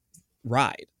regarded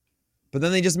ride. But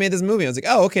then they just made this movie. I was like,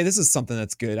 oh, okay, this is something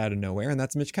that's good out of nowhere. And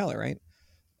that's Mitch Keller, right?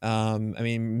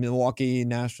 Milwaukee,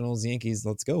 Nationals, Yankees,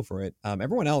 let's go for it.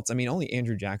 Everyone else, only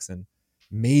Andrew Jackson,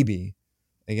 maybe,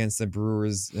 against the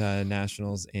Brewers,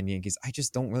 Nationals, and Yankees. I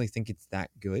just don't really think it's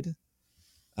that good.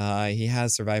 He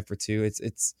has survived for 2.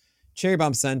 It's cherry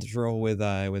bomb central with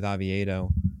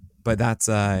Oviedo, but that's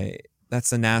the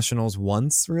Nationals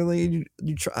once, really.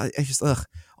 You try.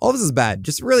 All of this is bad.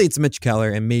 Just really, it's Mitch Keller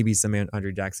and maybe some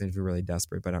Andre Jackson if you're really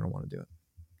desperate, but I don't want to do it.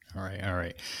 All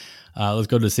right. Let's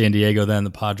go to San Diego then. The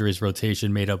Padres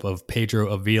rotation made up of Pedro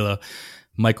Avila,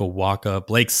 Michael Wacha,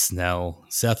 Blake Snell,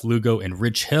 Seth Lugo, and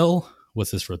Rich Hill.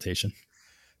 What's this rotation?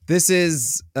 This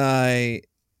is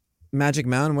Magic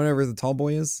Mountain, whatever the tall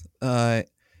boy is. The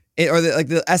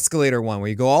escalator one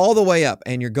where you go all the way up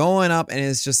and you're going up and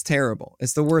it's just terrible.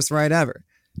 It's the worst ride ever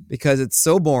because it's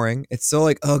so boring. It's so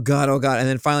like, oh God. And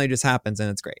then finally it just happens and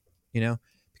it's great,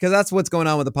 because that's what's going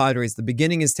on with the Padres. The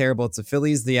beginning is terrible. It's the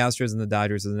Phillies, the Astros, and the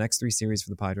Dodgers are the next 3 series for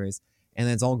the Padres. And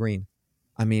then it's all green.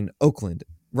 Oakland,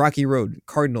 Rocky Road,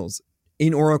 Cardinals,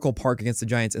 in Oracle Park against the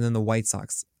Giants, and then the White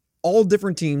Sox. All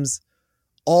different teams,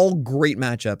 all great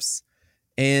matchups.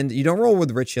 And you don't roll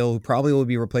with Rich Hill, who probably will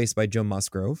be replaced by Joe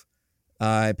Musgrove.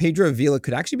 Pedro Avila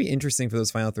could actually be interesting for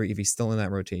those final 3 if he's still in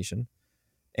that rotation.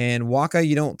 And Wacha,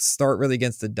 you don't start really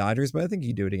against the Dodgers, but I think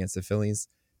you do it against the Phillies.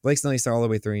 Blake Snell, you start all the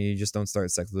way through, and you just don't start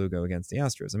Seth Lugo against the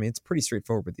Astros. It's pretty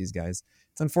straightforward with these guys.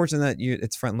 It's unfortunate that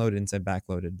it's front-loaded instead of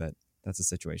back-loaded, but that's the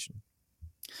situation.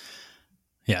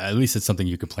 Yeah, at least it's something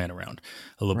you can plan around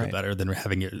a little bit better than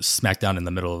having it smack down in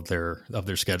the middle of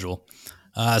their schedule.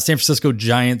 San Francisco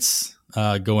Giants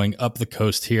going up the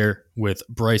coast here with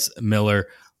Bryce Miller,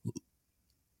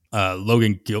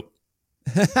 Logan Gil.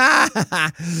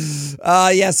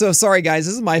 So sorry guys,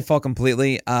 this is my fault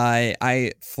completely.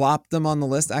 I flopped them on the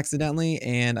list accidentally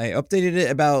and I updated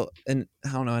it about an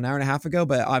hour and a half ago,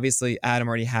 but obviously Adam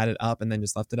already had it up and then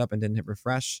just left it up and didn't hit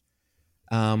refresh,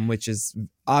 which is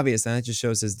obvious, and that just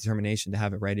shows his determination to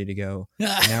have it ready to go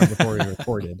an hour before we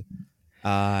recorded.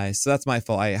 So that's my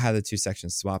fault. I had the 2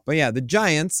 sections swapped. But yeah, the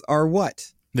Giants are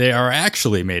what? They are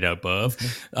actually made up of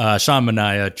Sean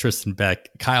Manaea, Tristan Beck,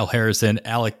 Kyle Harrison,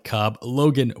 Alec Cobb,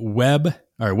 Logan Webb.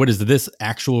 All right, what is this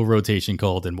actual rotation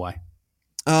called and why?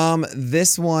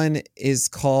 This one is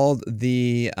called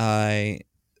the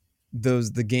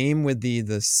game with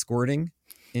the squirting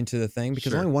into the thing,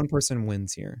 because only one person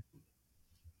wins here.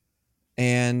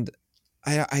 And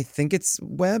I think it's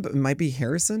Webb. It might be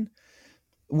Harrison.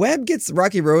 Webb gets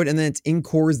Rocky Road, and then it's in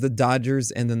Coors, the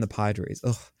Dodgers, and then the Padres.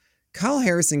 Ugh. Kyle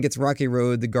Harrison gets Rocky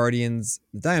Road, the Guardians,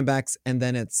 the Diamondbacks, and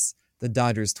then it's the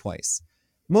Dodgers twice.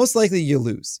 Most likely you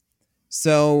lose.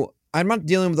 So I'm not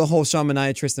dealing with the whole Sean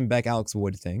Manaea, Tristan Beck, Alex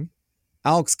Wood thing.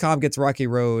 Alex Cobb gets Rocky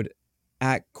Road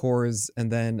at Coors,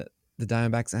 and then the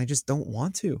Diamondbacks, and I just don't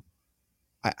want to.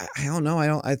 I don't know.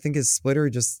 I think his splitter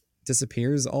just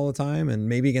disappears all the time, and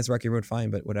maybe against Rocky Road,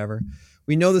 fine, but whatever.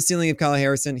 We know the ceiling of Kyle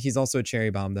Harrison. He's also a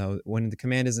cherry bomb, though. When the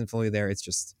command isn't fully there, it's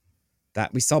just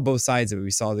that we saw both sides of it.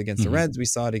 We saw it against the Reds. We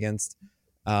saw it against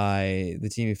the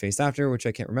team he faced after, which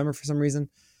I can't remember for some reason.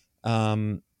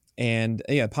 And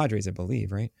Padres, I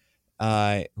believe, right?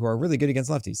 Who are really good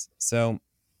against lefties. So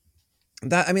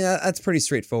that's pretty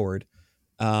straightforward,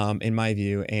 in my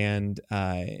view. And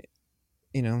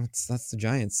that's the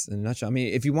Giants in a nutshell.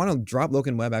 If you want to drop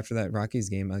Logan Webb after that Rockies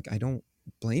game, I don't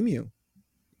blame you.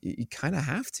 You kind of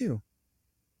have to.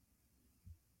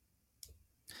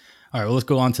 All right, well, let's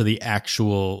go on to the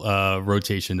actual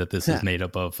rotation that this is made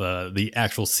up of. The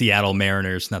actual Seattle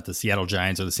Mariners, not the Seattle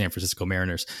Giants or the San Francisco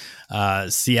Mariners.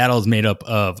 Seattle is made up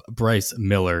of Bryce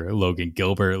Miller, Logan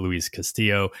Gilbert, Luis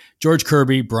Castillo, George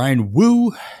Kirby, Brian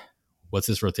Wu. What's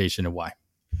this rotation and why?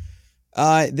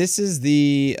 This is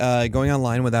the going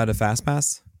online without a fast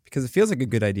pass because it feels like a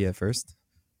good idea at first.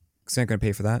 Because you're not going to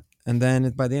pay for that. And then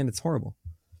by the end, it's horrible.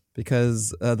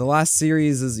 Because the last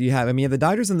series is you have the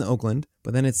Dodgers and the Oakland,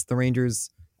 but then it's the Rangers,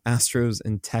 Astros,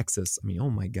 and Texas. I mean, oh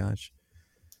my gosh.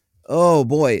 Oh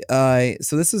boy.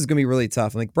 So this is going to be really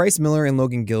tough. Like Bryce Miller and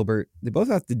Logan Gilbert, they both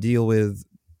have to deal with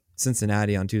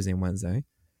Cincinnati on Tuesday and Wednesday.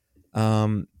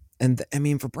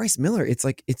 For Bryce Miller, it's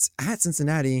like it's at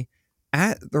Cincinnati,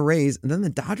 at the Rays, and then the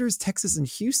Dodgers, Texas, and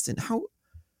Houston. How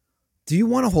do you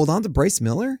want to hold on to Bryce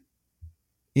Miller?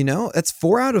 You know, that's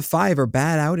 4 out of 5 are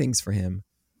bad outings for him.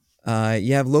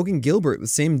 You have Logan Gilbert with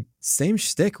same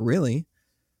shtick, really.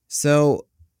 So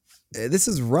this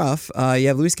is rough. You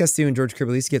have Luis Castillo and George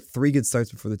Kirby. At least get 3 good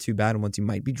starts before the 2 bad ones. You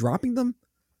might be dropping them.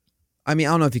 I mean, I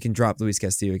don't know if you can drop Luis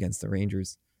Castillo against the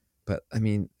Rangers, but I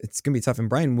mean, it's gonna be tough. And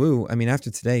Brian Wu, I mean, after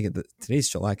today's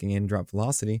shellacking and drop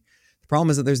velocity, the problem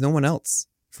is that there's no one else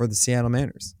for the Seattle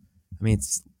Mariners. I mean,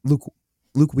 it's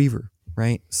Luke Weaver,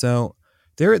 right? So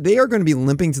they are going to be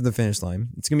limping to the finish line.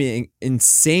 It's going to be an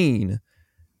insane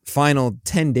final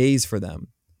 10 days for them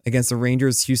against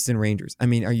the Houston Rangers. I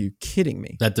mean, are you kidding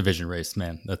me? That division race,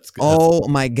 man. That's good. Oh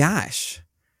my gosh.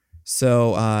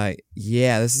 So,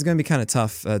 this is going to be kind of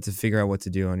tough to figure out what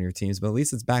to do on your teams, but at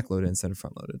least it's backloaded instead of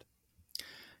front-loaded.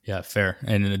 Yeah, fair.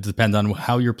 And it depends on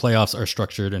how your playoffs are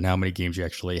structured and how many games you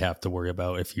actually have to worry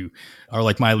about. If you are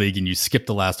like my league and you skip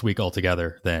the last week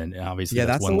altogether, then obviously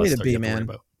that's one the way less to be, man.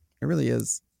 It really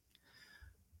is.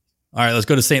 All right, let's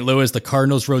go to St. Louis. The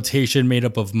Cardinals rotation made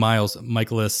up of Miles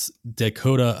Michaelis,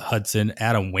 Dakota Hudson,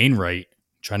 Adam Wainwright,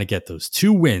 trying to get those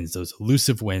 2 wins, those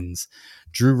elusive wins.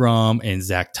 Drew Rom and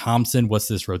Zach Thompson. What's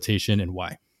this rotation and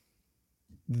why?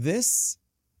 This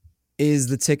is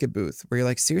the ticket booth where you're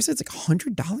like, seriously, it's like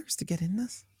 $100 to get in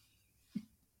this?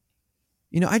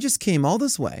 You know, I just came all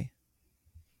this way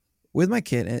with my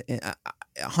kid and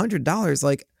 $100,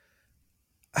 like,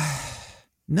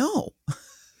 no.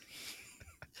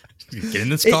 Get in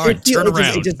this car and turn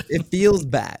around. It feels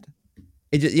bad.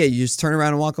 You just turn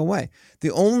around and walk away.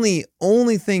 The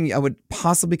only thing I would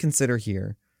possibly consider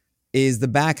here is the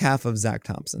back half of Zach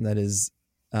Thompson. That is,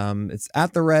 it's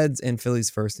at the Reds and Phillies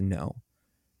first and no.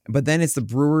 But then it's the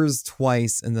Brewers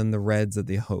twice and then the Reds at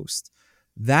the host.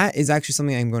 That is actually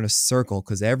something I'm going to circle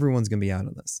because everyone's going to be out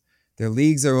on this. Their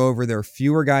leagues are over. There are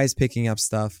fewer guys picking up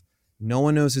stuff. No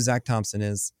one knows who Zach Thompson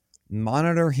is.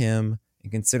 Monitor him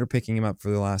and consider picking him up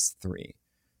for the last 3,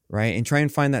 right? And try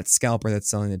and find that scalper that's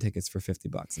selling the tickets for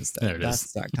 $50 instead. There it That's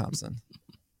is. Zach Thompson.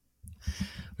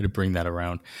 Way to bring that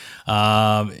around.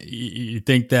 You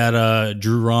think that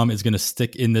Drew Rom is going to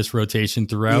stick in this rotation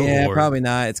throughout? Yeah, probably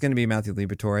not. It's going to be Matthew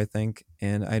Liberatore, I think.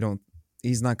 And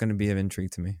he's not going to be of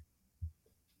intrigue to me.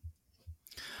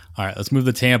 All right, let's move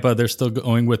to Tampa. They're still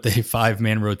going with a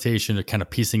 5-man rotation. They're kind of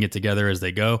piecing it together as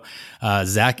they go.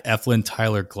 Zach Eflin,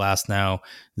 Tyler Glasnow,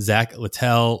 Zach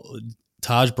Littell,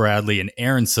 Taj Bradley, and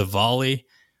Aaron Savali.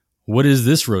 What is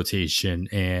this rotation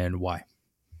and why?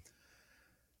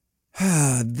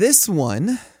 This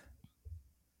one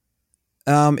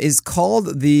is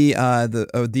called the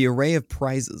array of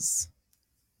prizes.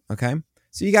 Okay,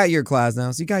 so you got your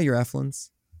Glasnows, you got your Eflins.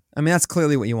 I mean, that's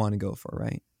clearly what you want to go for,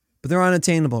 right? But they're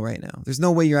unattainable right now. There's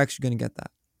no way you're actually going to get that.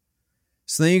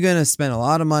 So then you're going to spend a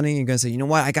lot of money. You're going to say, you know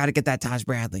what? I got to get that Taj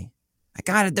Bradley. I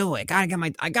got to do it. I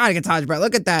got to get Taj Bradley.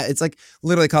 Look at that. It's like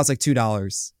literally costs like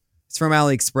 $2. It's from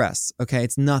AliExpress. Okay.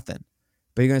 It's nothing.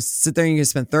 But you're going to sit there and you're going to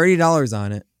spend $30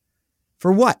 on it.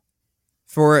 For what?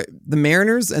 For the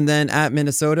Mariners and then at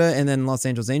Minnesota and then Los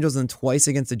Angeles Angels and twice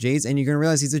against the Jays. And you're going to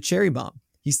realize he's a cherry bomb.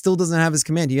 He still doesn't have his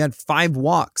command. He had 5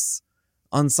 walks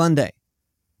on Sunday.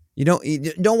 You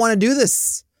don't want to do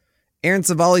this. Aaron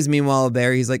Savali's meanwhile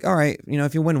there. He's like, all right,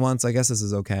 if you win once, I guess this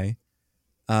is okay.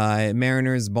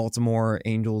 Mariners, Baltimore,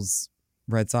 Angels,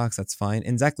 Red Sox, that's fine.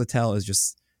 And Zach Littell is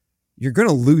just, you're going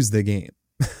to lose the game.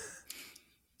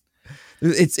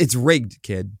 It's rigged,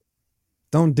 kid.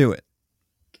 Don't do it.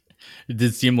 It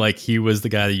did seem like he was the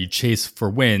guy that you chase for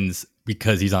wins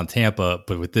because he's on Tampa,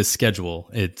 but with this schedule,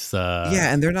 it's...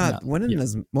 and they're not winning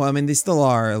as... Well, I mean, they still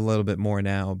are a little bit more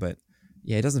now, but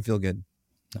yeah, it doesn't feel good.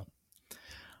 No.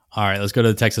 All right, let's go to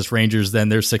the Texas Rangers then.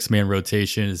 Their 6-man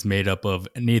rotation is made up of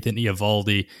Nathan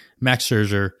Eovaldi, Max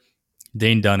Scherzer,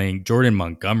 Dane Dunning, Jordan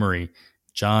Montgomery,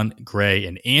 John Gray,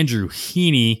 and Andrew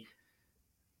Heaney.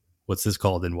 What's this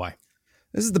called and why?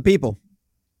 This is the people.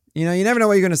 You never know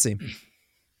what you're going to see.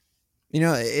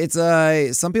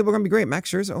 It's some people are gonna be great. Max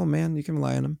Scherzer, oh man, you can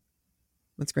rely on him.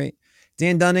 That's great.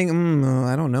 Dan Dunning,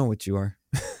 I don't know what you are.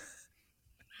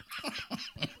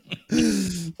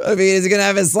 I mean, is he gonna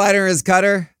have his slider or his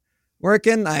cutter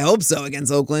working? I hope so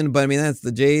against Oakland, but I mean that's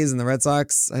the Jays and the Red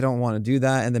Sox. I don't want to do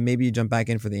that, and then maybe you jump back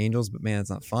in for the Angels, but man, it's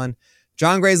not fun.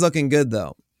 John Gray's looking good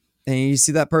though, and you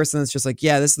see that person that's just like,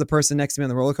 yeah, this is the person next to me on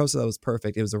the roller coaster. That was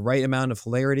perfect. It was the right amount of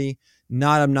hilarity,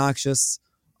 not obnoxious,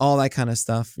 all that kind of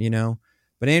stuff,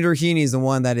 But Andrew Heaney is the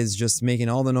one that is just making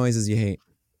all the noises you hate,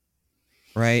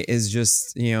 right? Is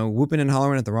just whooping and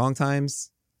hollering at the wrong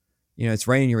times. It's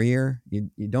right in your ear. You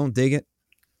don't dig it.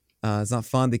 It's not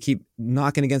fun. They keep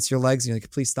knocking against your legs. You're like,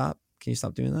 please stop. Can you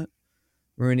stop doing that?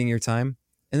 Ruining your time.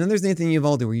 And then there's Nathan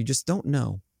Eovaldi where you just don't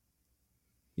know.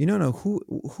 You don't know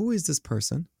who is this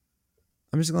person.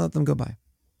 I'm just going to let them go by.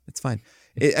 It's fine.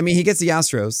 He gets the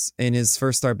Astros in his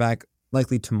first start back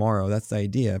likely tomorrow. That's the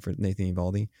idea for Nathan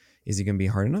Eovaldi. Is he going to be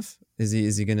hard enough? Is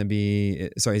he going to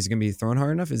be thrown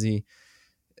hard enough? Is he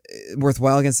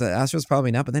worthwhile against the Astros?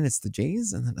 Probably not. But then it's the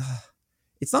Jays. And then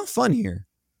it's not fun here.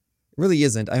 It really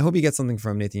isn't. I hope you get something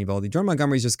from Nathan Eovaldi. Jordan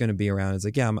Montgomery's just going to be around. It's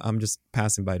like, yeah, I'm just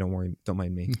passing by. Don't worry. Don't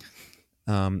mind me.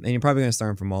 And you're probably going to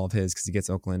start him from all of his because he gets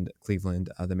Oakland, Cleveland,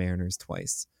 the Mariners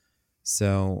twice.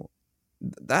 So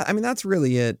that's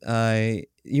really it.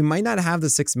 You might not have the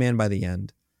sixth man by the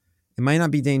end. It might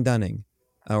not be Dane Dunning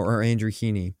or Andrew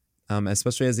Heaney,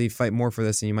 especially as they fight more for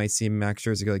this. And you might see Max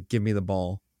Scherzer go, like, give me the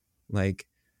ball. Like,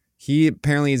 he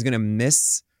apparently is going to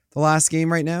miss the last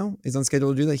game right now. He's on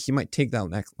schedule to do that. He might take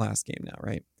that last game now,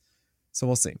 right? So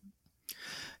we'll see.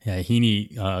 Yeah,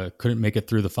 Heaney couldn't make it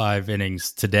through the 5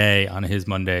 innings today on his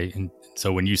Monday. And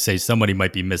so when you say somebody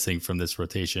might be missing from this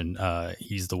rotation,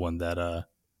 he's the one that I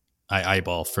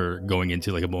eyeball for going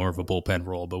into like a more of a bullpen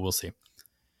role, but we'll see.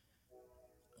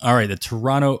 All right, the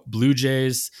Toronto Blue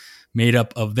Jays made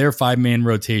up of their 5-man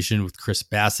rotation with Chris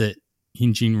Bassett,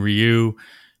 Hyun-Jin Ryu,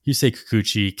 Yusei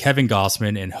Kikuchi, Kevin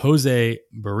Gossman, and Jose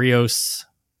Barrios.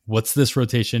 What's this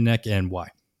rotation, Nick, and why?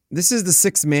 This is the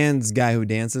 6-man's guy who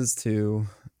dances to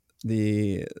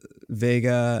the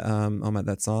Vega,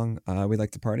 that song, We Like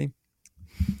to Party.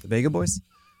 The Vega Boys.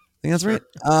 I think that's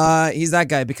right. He's that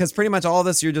guy because pretty much all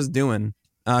this you're just doing.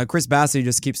 Chris Bassett, you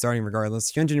just keep starting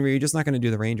regardless. Hyun-Jin Ryu, you're just not going to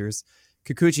do the Rangers.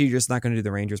 Kikuchi, you're just not going to do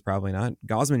the Rangers, probably not.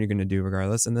 Gossman, you're going to do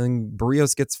regardless. And then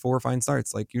Barrios gets 4 fine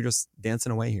starts. Like, you're just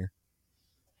dancing away here.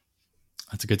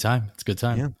 That's a good time. It's a good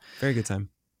time. Yeah, very good time.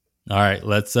 All right,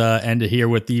 let's end it here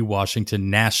with the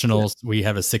Washington Nationals. We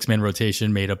have a 6-man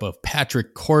rotation made up of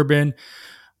Patrick Corbin,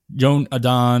 Yon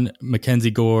Adon,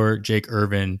 Mackenzie Gore, Jake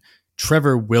Irvin,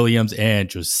 Trevor Williams, and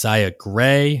Josiah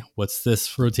Gray. What's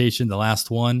this rotation, the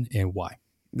last one, and why?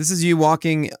 This is you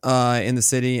walking in the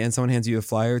city and someone hands you a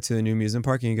flyer to a new amusement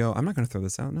park and you go, I'm not going to throw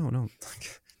this out. No.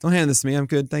 Don't hand this to me. I'm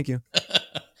good. Thank you. That's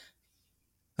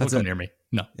Don't come near me.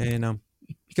 No. Yeah, no.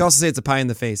 You can also say it's a pie in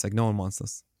the face. Like, no one wants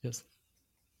this. Yes.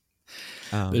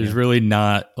 There's really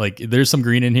not, like, there's some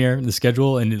green in here in the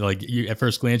schedule. And like you, at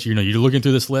first glance, you're looking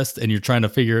through this list and you're trying to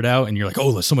figure it out. And you're like,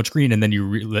 oh, there's so much green. And then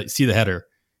you see the header and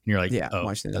you're like, yeah, oh,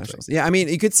 Washington Nationals. Right. Yeah. I mean,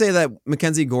 you could say that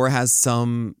Mackenzie Gore has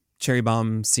some cherry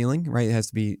bomb ceiling, right? It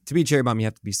has to be cherry bomb. You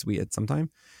have to be sweet at some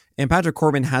time. And Patrick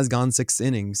Corbin has gone 6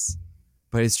 innings,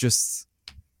 but it's just,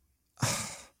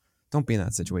 don't be in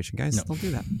that situation, guys. No. Don't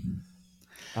do that.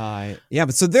 Yeah,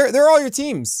 but so they're all your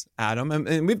teams, Adam,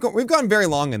 and we've gone very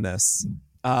long in this.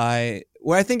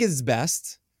 What I think is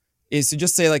best is to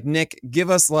just say, like, Nick, give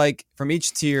us, like, from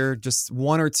each tier just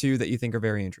 1 or 2 that you think are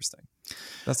very interesting.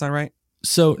 That sound right?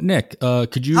 So Nick,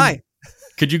 could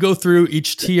you go through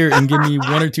each tier and give me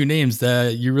 1 or 2 names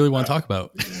that you really want to talk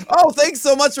about? Oh, thanks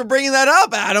so much for bringing that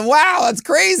up, Adam. Wow, that's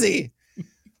crazy.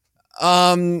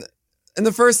 In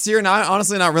the first tier, now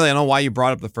honestly, not really. I don't know why you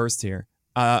brought up the first tier.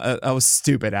 I was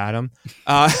stupid, Adam.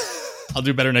 I'll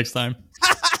do better next time.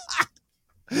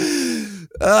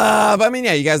 But I mean,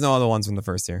 yeah, you guys know all the ones from the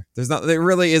first tier. There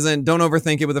really isn't. Don't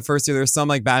overthink it with the first tier. There's some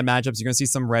like bad matchups. You're gonna see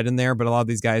some red in there, but a lot of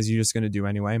these guys you're just gonna do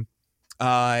anyway.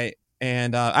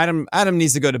 And Adam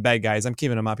needs to go to bed, guys. I'm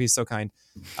keeping him up. He's so kind.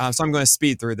 So I'm going to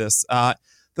speed through this.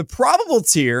 The probable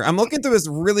tier, I'm looking through this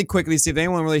really quickly to see if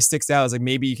anyone really sticks out. Is like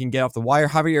maybe you can get off the wire.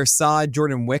 Javier Saad,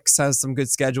 Jordan Wicks has some good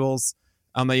schedules.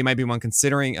 That you might be one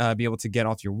considering, be able to get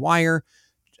off your wire.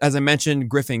 As I mentioned,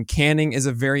 Griffin Canning is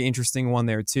a very interesting one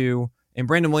there too. And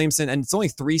Brandon Williamson, and it's only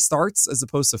 3 starts as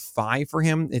opposed to 5 for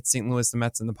him. It's St. Louis, the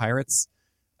Mets, and the Pirates.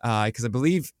 Because I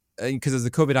believe, because of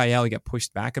the COVID IL, he got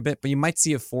pushed back a bit, but you might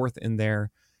see a 4th in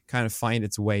there kind of find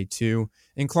its way too.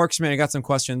 And Clark Schmidt, I got some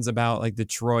questions about like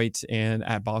Detroit and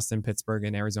at Boston, Pittsburgh,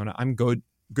 and Arizona. I'm good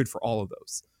for all of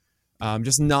those.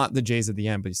 Just not the Jays at the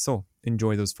end, but you still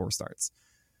enjoy those 4 starts.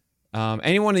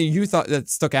 Anyone that you thought that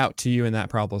stuck out to you in that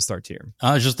probable start tier?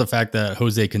 It's just the fact that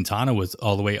Jose Quintana was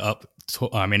all the way up.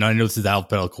 I mean, I know this is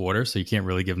alphabetical order, so you can't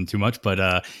really give him too much,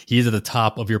 but he is at the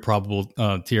top of your probable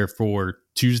tier for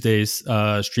Tuesday's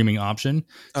streaming option.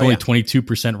 It's only 22%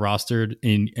 rostered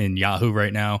in Yahoo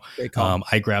right now.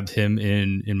 I grabbed him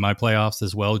in my playoffs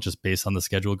as well, just based on the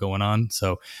schedule going on.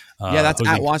 So that's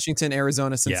at Washington,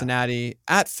 Arizona, Cincinnati,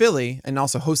 at Philly, and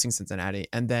also hosting Cincinnati,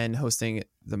 and then hosting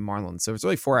the Marlins. So it's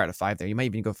really 4 out of 5 there. You might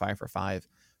even go 5 for 5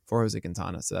 for Jose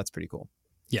Quintana. So that's pretty cool.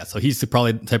 Yeah, so he's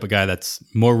probably the type of guy that's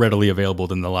more readily available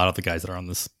than a lot of the guys that are on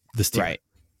this tier. Right.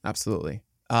 Absolutely.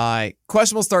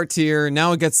 Questionable start tier.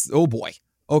 Now it gets, oh boy.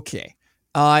 Okay.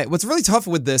 What's really tough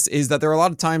with this is that there are a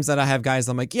lot of times that I have guys,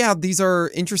 I'm like, yeah, these are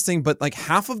interesting, but like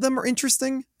half of them are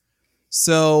interesting.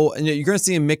 So you're going to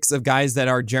see a mix of guys that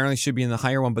are generally should be in the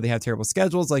higher one, but they have terrible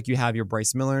schedules. Like you have your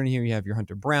Bryce Miller in here. You have your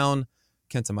Hunter Brown,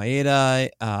 Kenta Maeda,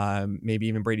 maybe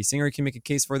even Brady Singer you can make a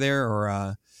case for there,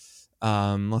 or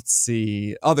let's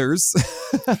see others.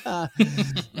 But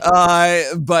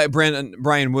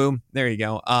Brian Wu, there you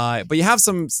go. But you have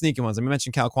some sneaky ones. I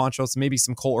mentioned Cal Quantrill, so maybe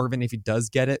some Cole Irvin if he does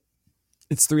get it.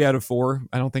 It's 3 out of 4.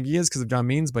 I don't think he is because of John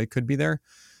Means, but it could be there.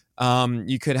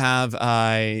 You could have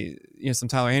some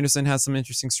Tyler Anderson has some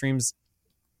interesting streams.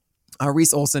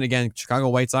 Reese Olson again, Chicago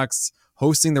White Sox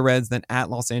hosting the Reds, then at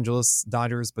Los Angeles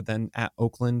Dodgers, but then at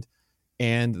Oakland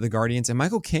and the Guardians. And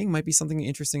Michael King might be something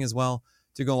interesting as well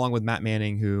to go along with Matt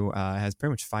Manning, who has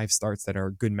pretty much 5 starts that are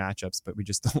good matchups, but we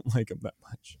just don't like him that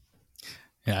much.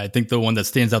 Yeah, I think the one that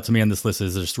stands out to me on this list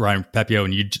is just Ryan Pepio,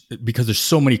 and because there's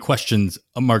so many questions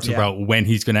marks about when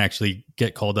he's going to actually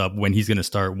get called up, when he's going to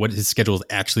start, what his schedule is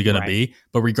actually going to be.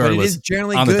 But regardless, but it is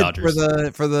generally on good the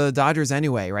Dodgers. for the Dodgers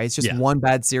anyway, right? It's just one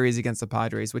bad series against the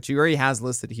Padres, which he already has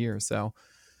listed here. So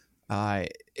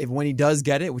when he does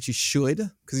get it, which he should,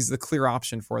 because he's the clear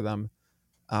option for them,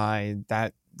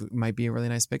 that might be a really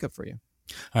nice pickup for you.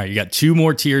 All right, you got 2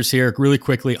 more tiers here really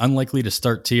quickly. Unlikely to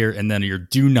start tier, and then your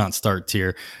do not start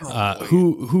tier.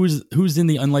 Who's in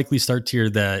the unlikely start tier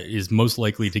that is most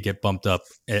likely to get bumped up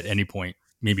at any point,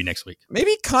 maybe next week?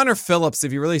 Maybe Connor Phillips,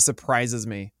 if he really surprises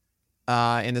me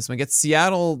in this one. Gets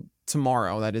Seattle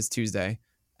tomorrow, that is Tuesday,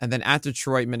 and then at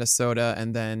Detroit, Minnesota,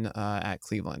 and then at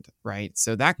Cleveland, right?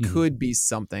 So that could be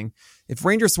something. If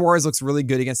Ranger Suarez looks really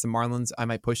good against the Marlins, I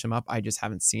might push him up. I just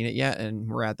haven't seen it yet, and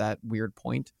we're at that weird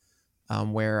point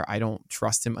where I don't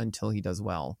trust him until he does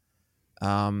well.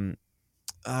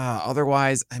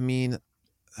 Otherwise, I mean,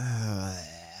 I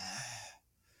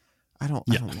don't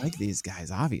like these guys.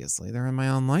 Obviously, they're in my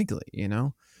unlikely,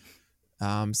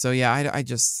 So yeah,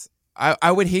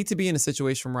 I would hate to be in a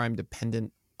situation where I'm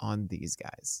dependent on these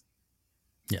guys.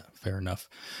 Yeah, fair enough.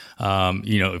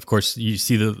 Of course, you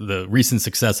see the recent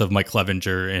success of Mike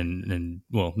Clevenger and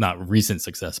well, not recent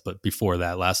success, but before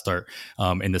that last start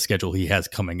in the schedule he has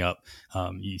coming up.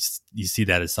 You see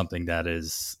that as something that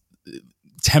is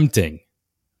tempting,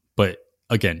 but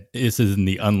again, this is in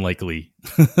the unlikely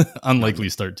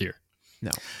start tier.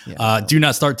 No. Do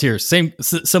not start tier.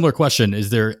 Similar question. Is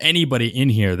there anybody in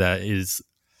here that is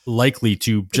likely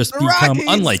to just become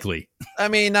unlikely? I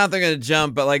mean, not they're going to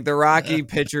jump, but like the Rocky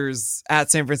pitchers at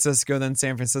San Francisco, then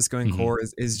San Francisco in core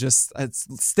is just, it's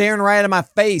staring right at my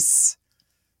face.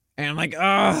 And I'm like,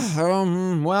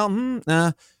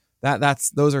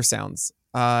 those are sounds.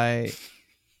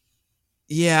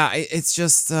 It's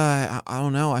just, I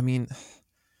don't know. I mean,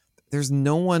 there's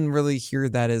no one really here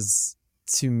that is,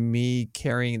 to me,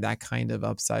 carrying that kind of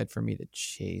upside for me to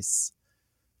chase.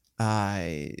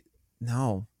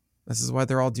 No. This is why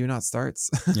they're all do not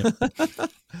starts. Yep. And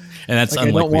that's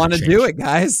I don't want to do it,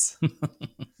 guys.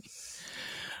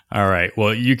 All right.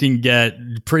 Well, you can get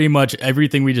pretty much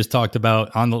everything we just talked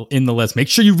about in the list. Make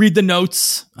sure you read the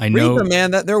notes. I know, read them,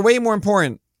 man. They're way more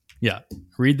important. Yeah,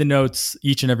 read the notes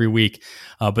each and every week.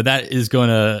 But that is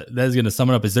gonna sum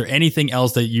it up. Is there anything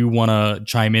else that you want to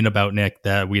chime in about, Nick,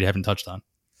 that we haven't touched on?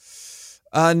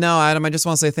 No, Adam, I just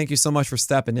want to say thank you so much for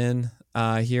stepping in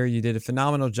here. You did a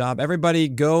phenomenal job. Everybody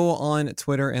go on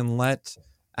Twitter and let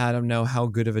Adam know how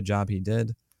good of a job he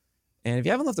did. And if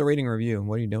you haven't left a rating or review,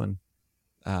 what are you doing?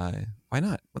 Why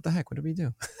not? What the heck? What do we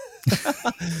do?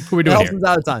 What are we doing here?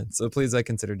 Out of time, so please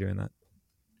consider doing that.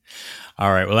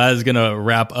 All right. Well, that is going to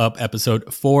wrap up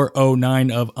episode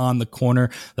 409 of On the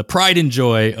Corner, the pride and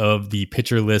joy of the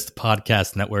Pitcher List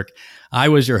Podcast Network. I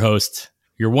was your host,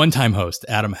 your one-time host,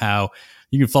 Adam Howe.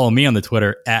 You can follow me on the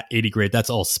Twitter at 80grade. That's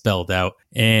all spelled out.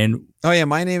 And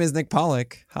my name is Nick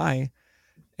Pollock. Hi.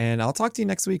 And I'll talk to you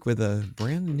next week with a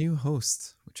brand new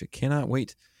host, which I cannot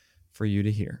wait for you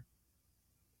to hear.